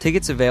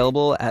 Tickets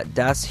available at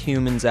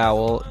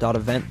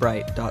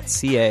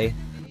dashumansowl.eventbrite.ca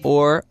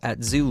or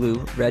at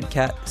Zulu, Red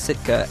Cat,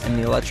 Sitka, and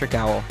the Electric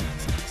Owl.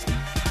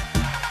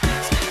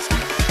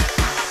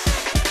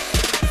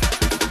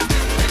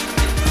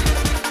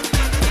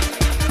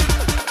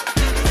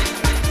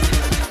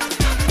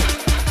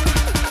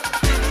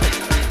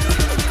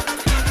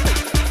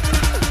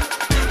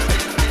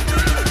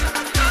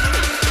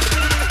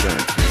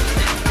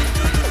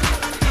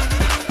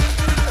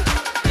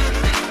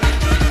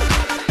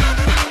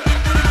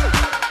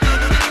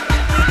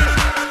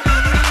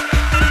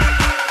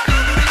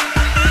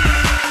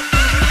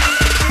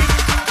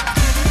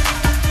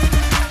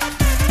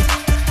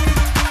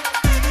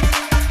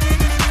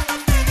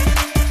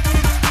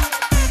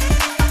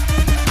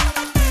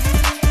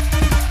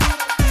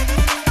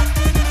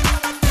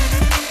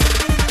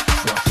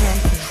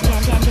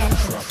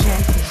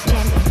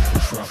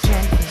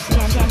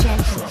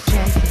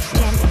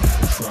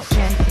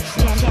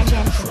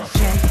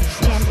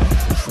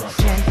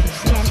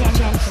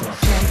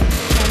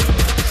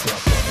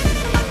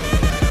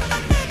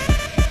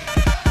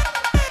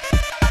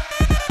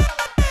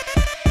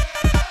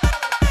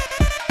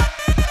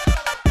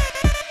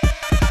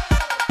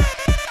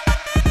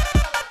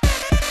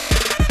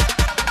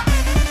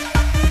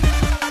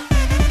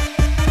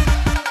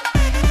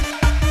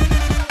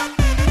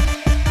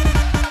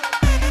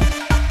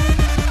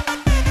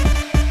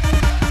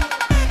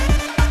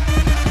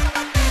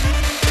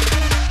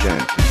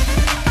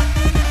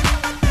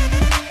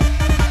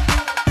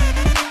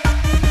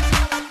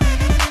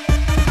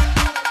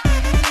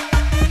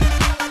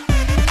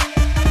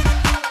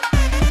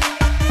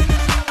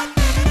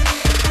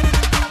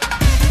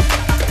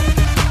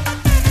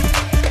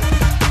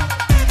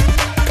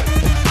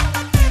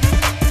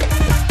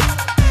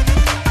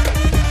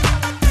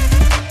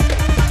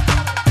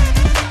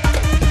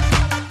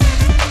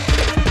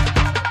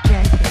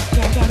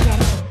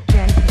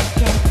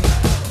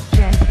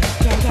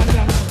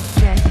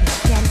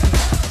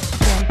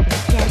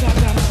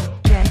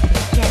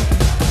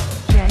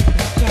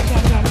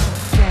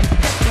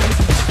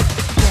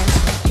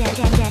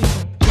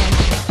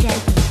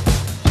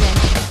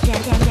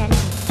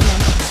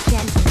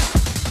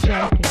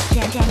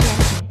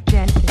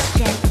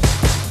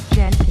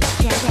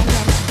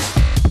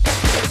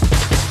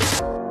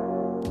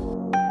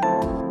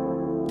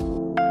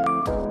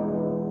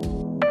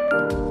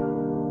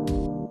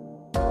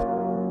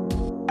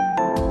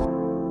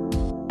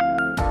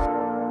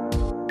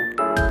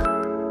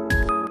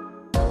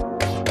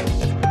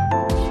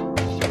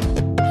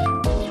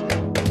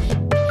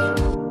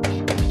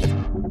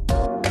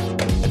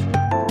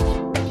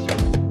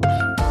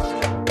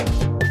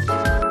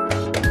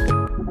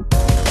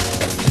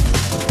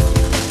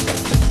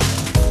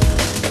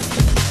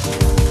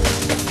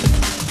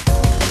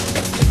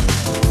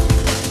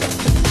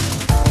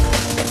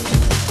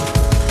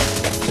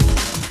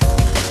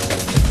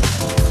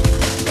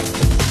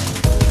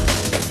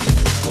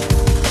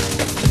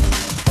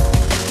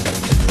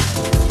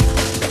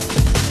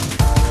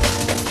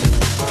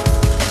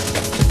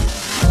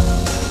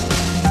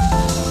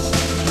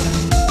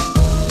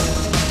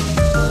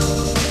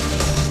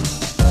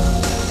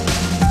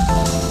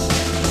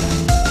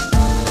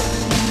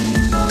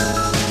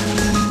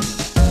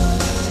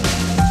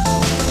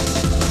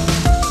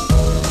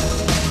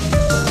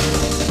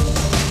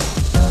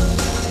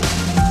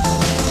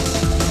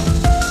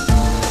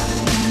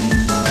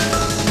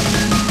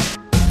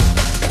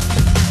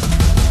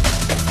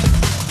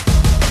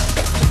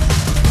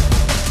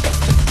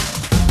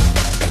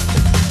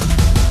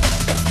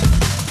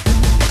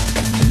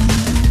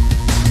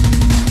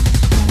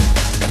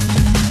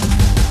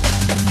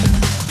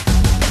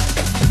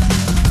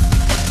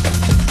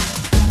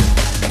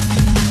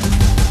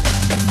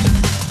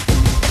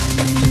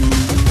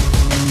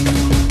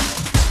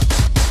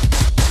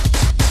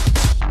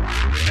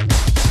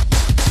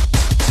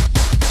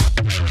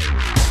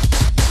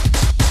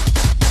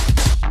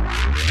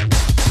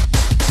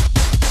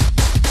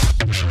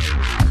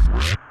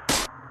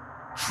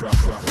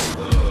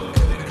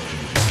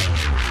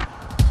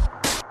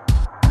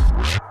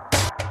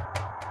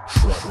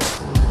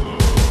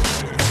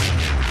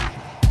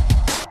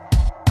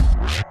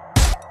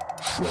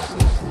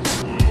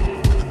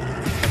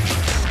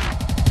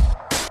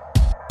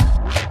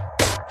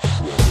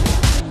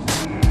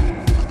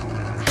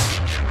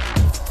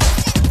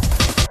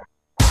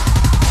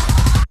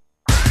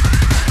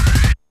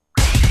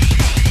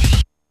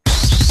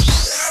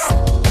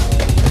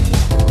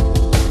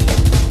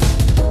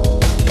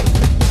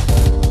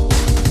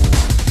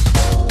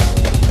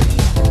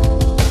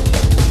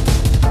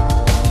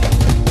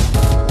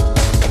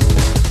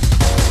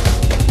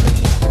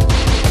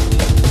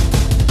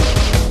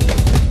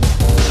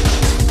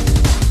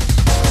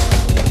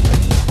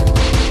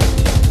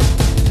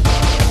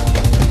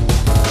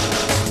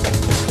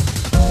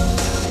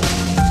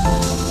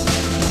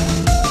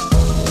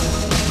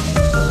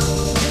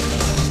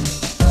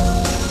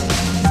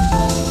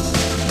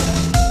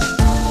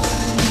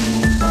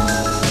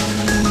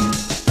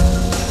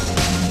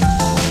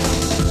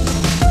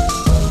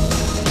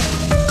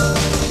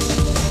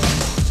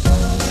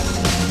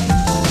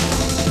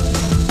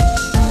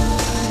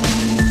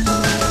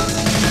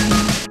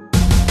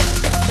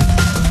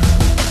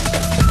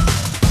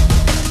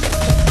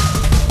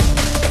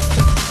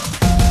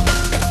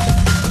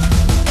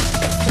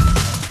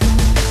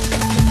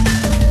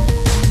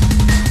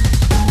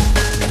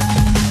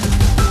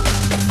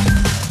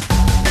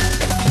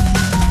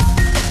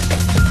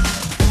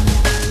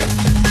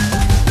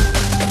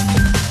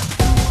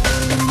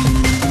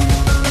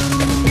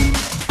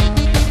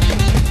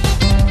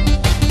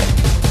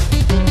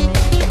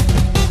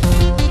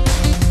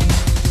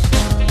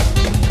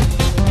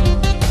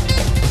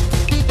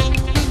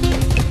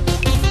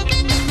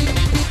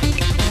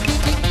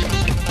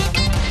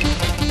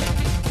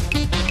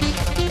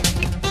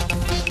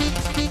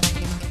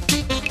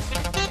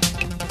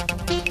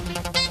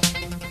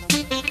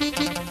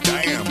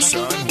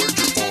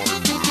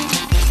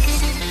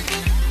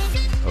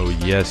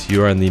 Yes,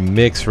 you are on the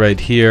mix right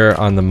here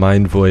on the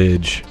Mind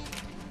Voyage.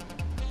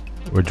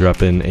 We're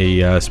dropping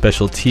a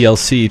special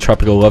TLC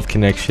Tropical Love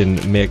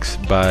Connection mix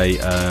by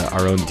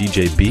our own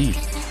DJ B.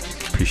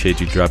 Appreciate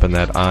you dropping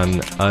that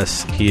on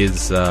us.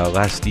 His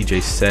last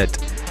DJ set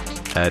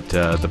at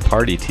the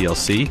party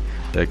TLC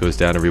that goes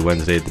down every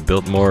Wednesday at the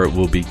Biltmore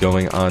will be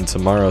going on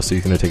tomorrow, so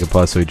he's going to take a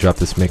pause, so he dropped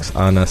this mix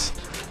on us.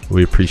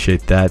 We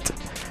appreciate that.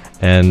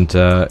 And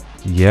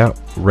yeah,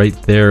 right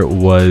there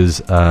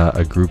was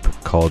a group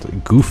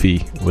called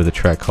Goofy with a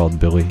track called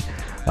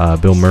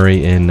Bill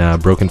Murray in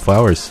Broken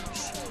Flowers.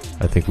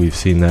 I think we've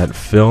seen that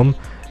film.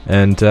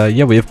 And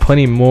yeah, we have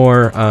plenty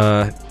more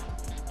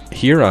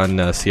here on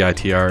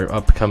CITR.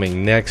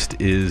 Upcoming next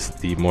is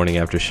the morning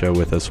after show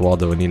with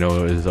Oswaldo, and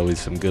there's always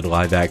some good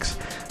live acts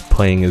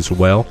playing as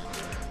well.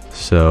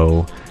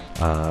 So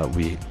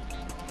we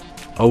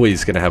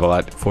always going to have a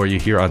lot for you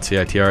here on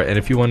CITR. And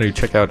if you want to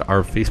check out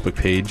our Facebook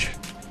page,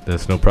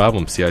 that's no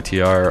problem,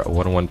 CITR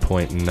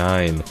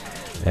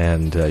 101.9.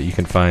 And you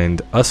can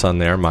find us on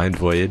there, Mind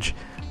Voyage.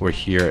 We're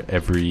here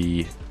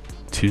every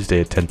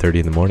Tuesday at 10:30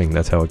 in the morning.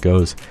 That's how it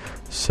goes.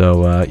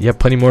 So yeah,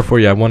 plenty more for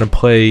you. I want to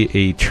play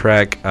a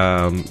track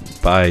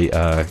by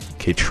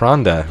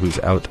Kaytronda, who's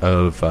out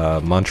of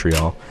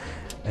Montreal,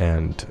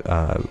 and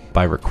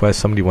by request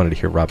somebody wanted to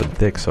hear Robin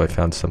Thicke, so I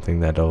found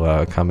something that'll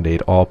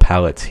accommodate all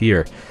palates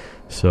here.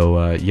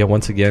 So yeah,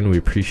 once again, we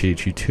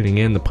appreciate you tuning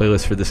in. The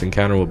playlist for this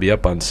encounter will be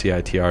up on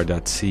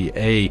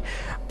CITR.ca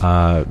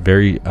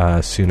very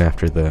soon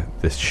after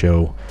this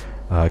show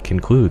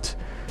concludes.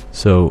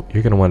 So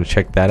you're going to want to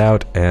check that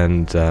out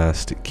and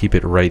keep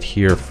it right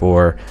here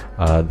for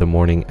the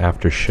morning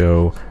after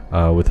show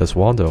with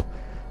Oswaldo.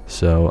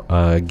 So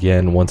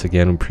once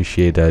again, we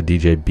appreciate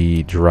DJ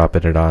B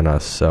dropping it on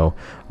us. So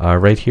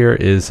right here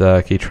is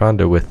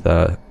Kaytronda with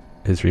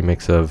his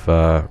remix of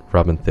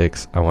Robin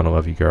Thicke's I Wanna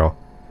Love You Girl.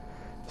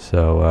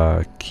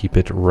 So keep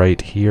it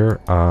right here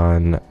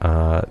on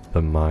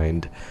the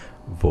Mind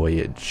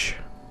Voyage.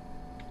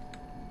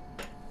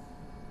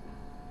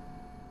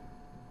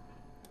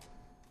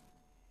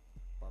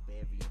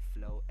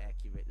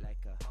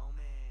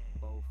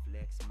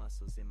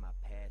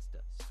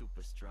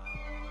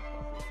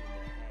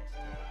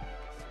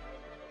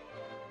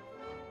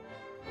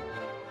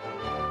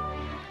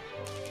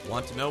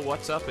 Want to know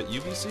what's up at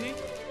UBC?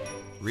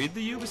 Read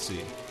the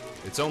UBC.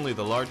 It's only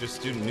the largest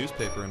student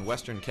newspaper in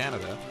Western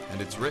Canada, and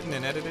it's written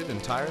and edited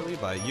entirely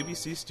by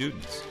UBC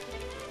students.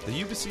 The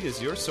UBC is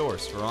your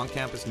source for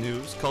on-campus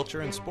news,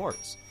 culture, and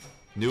sports.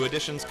 New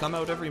editions come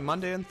out every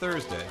Monday and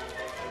Thursday.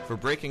 For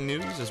breaking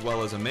news as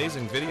well as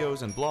amazing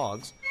videos and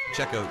blogs,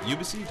 check out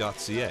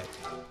ubc.ca.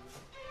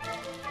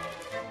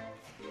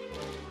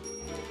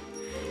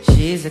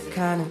 She's the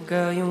kind of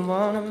girl you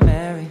wanna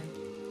marry,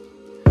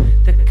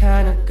 the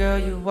kind of girl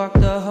you walk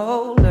the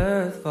whole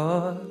earth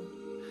for.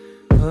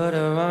 Put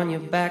her on your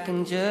back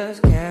and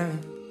just carry.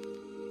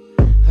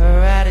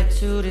 Her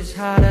attitude is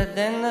hotter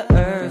than the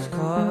earth's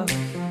core.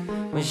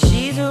 When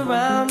she's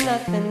around,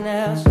 nothing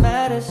else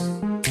matters.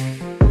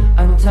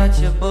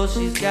 Untouchable,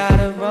 she's got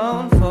her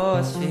own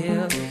force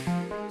field.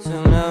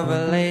 Sooner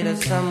or later,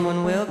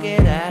 someone will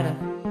get at her.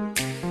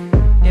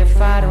 If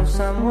I don't,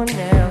 someone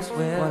else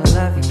will. Wanna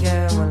love you,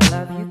 girl, wanna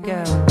love you,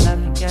 girl, wanna love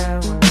you,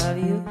 girl, wanna love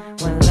you,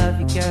 wanna love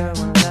you, girl,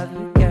 wanna love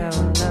you, girl,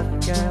 wanna love you,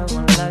 girl,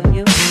 wanna love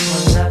you,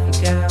 wanna love you,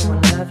 girl,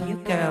 wanna love you,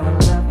 girl,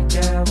 wanna love you,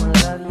 girl, wanna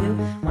love you,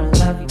 wanna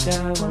love you,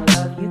 girl, wanna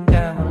love you,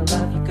 girl, wanna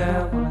love you,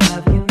 girl, wanna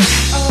love you.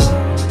 Oh,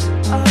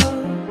 oh,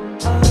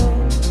 oh, oh,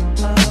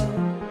 oh,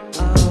 oh,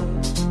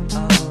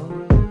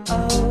 oh,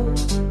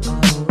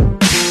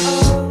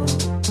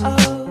 oh,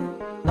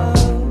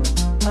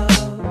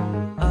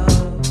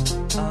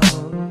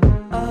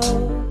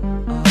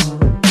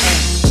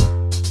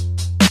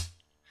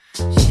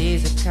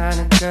 kind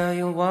of girl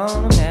you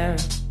wanna marry.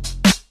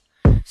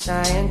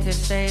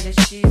 Scientists say that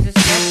she's the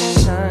second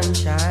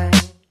sunshine,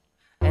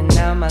 and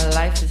now my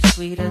life is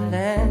sweeter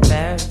than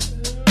berry.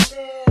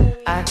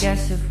 I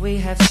guess if we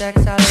have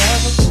sex, our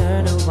love will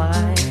turn to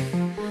wine.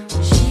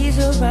 When she's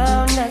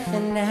around,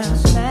 nothing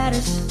else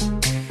matters.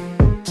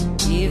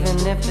 Even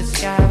if the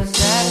sky was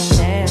at a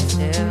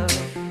standstill,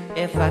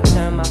 if I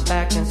turn my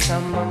back, then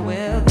someone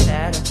will get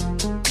at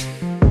her.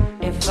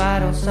 If I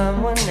don't,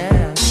 someone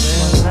else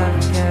will. Wanna love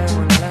you, girl,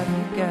 wanna love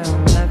you, girl,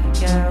 wanna love you,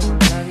 girl,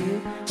 wanna love you,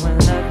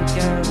 wanna love you,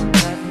 girl, wanna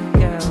love you,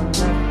 girl, wanna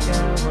love you,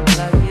 girl, wanna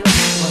love you,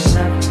 wanna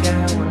love you,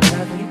 girl, wanna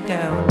love you,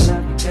 girl, wanna love you,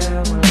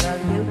 girl, wanna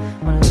love you,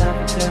 wanna love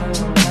you, girl,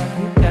 wanna love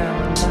you, girl,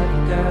 wanna love you,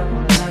 girl,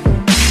 wanna love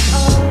you.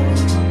 Oh,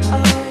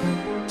 oh,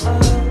 oh,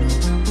 oh, oh, oh, oh, oh,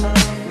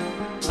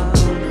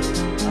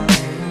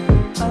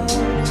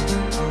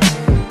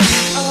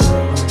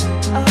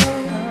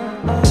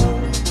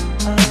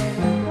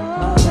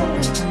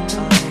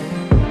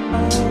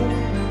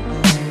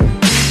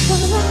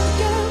 oh.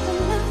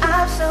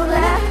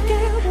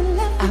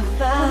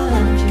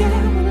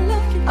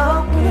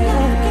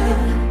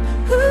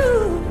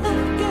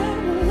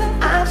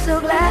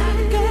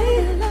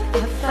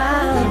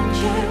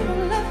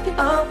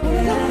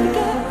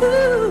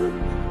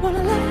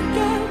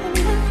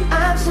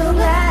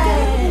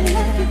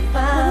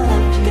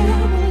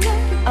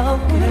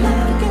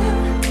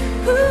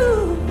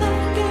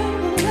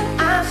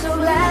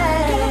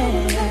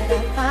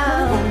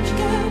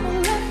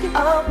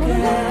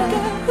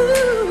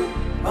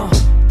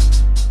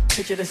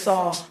 picture this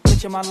all.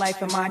 Picture my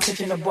life and my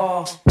intention to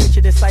ball.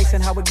 Picture this ice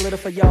and how it glitter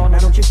for y'all. Now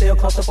don't you feel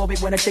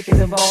claustrophobic when a chick is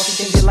involved?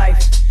 She change your life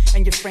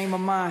and your frame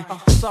of mind.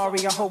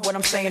 Sorry, I hope what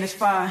I'm saying is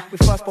fine. We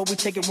fuss, but we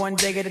take it one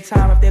day at a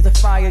time. If there's a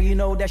fire, you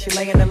know that she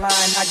lay in the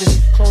line. I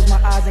just close my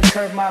eyes and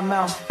curve my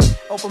mouth.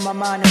 Open my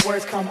mind and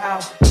words come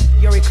out.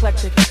 You're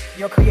eclectic,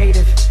 you're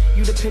creative.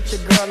 You the picture,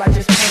 girl, I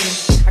just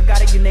painted. I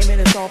got it, you name it,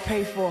 it's all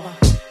paid for.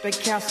 Big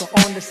castle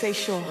on the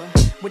seashore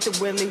with the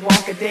Willy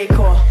Wonka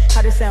decor.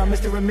 How this sound,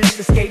 Mr. and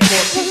Mr.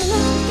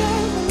 Skateboard?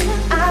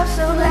 I'm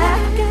so glad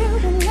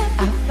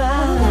I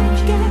found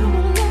you.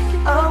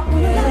 Oh,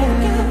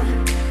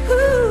 yeah.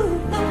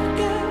 Ooh.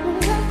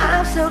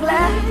 I'm so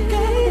glad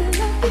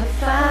I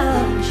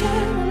found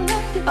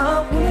you.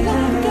 Oh,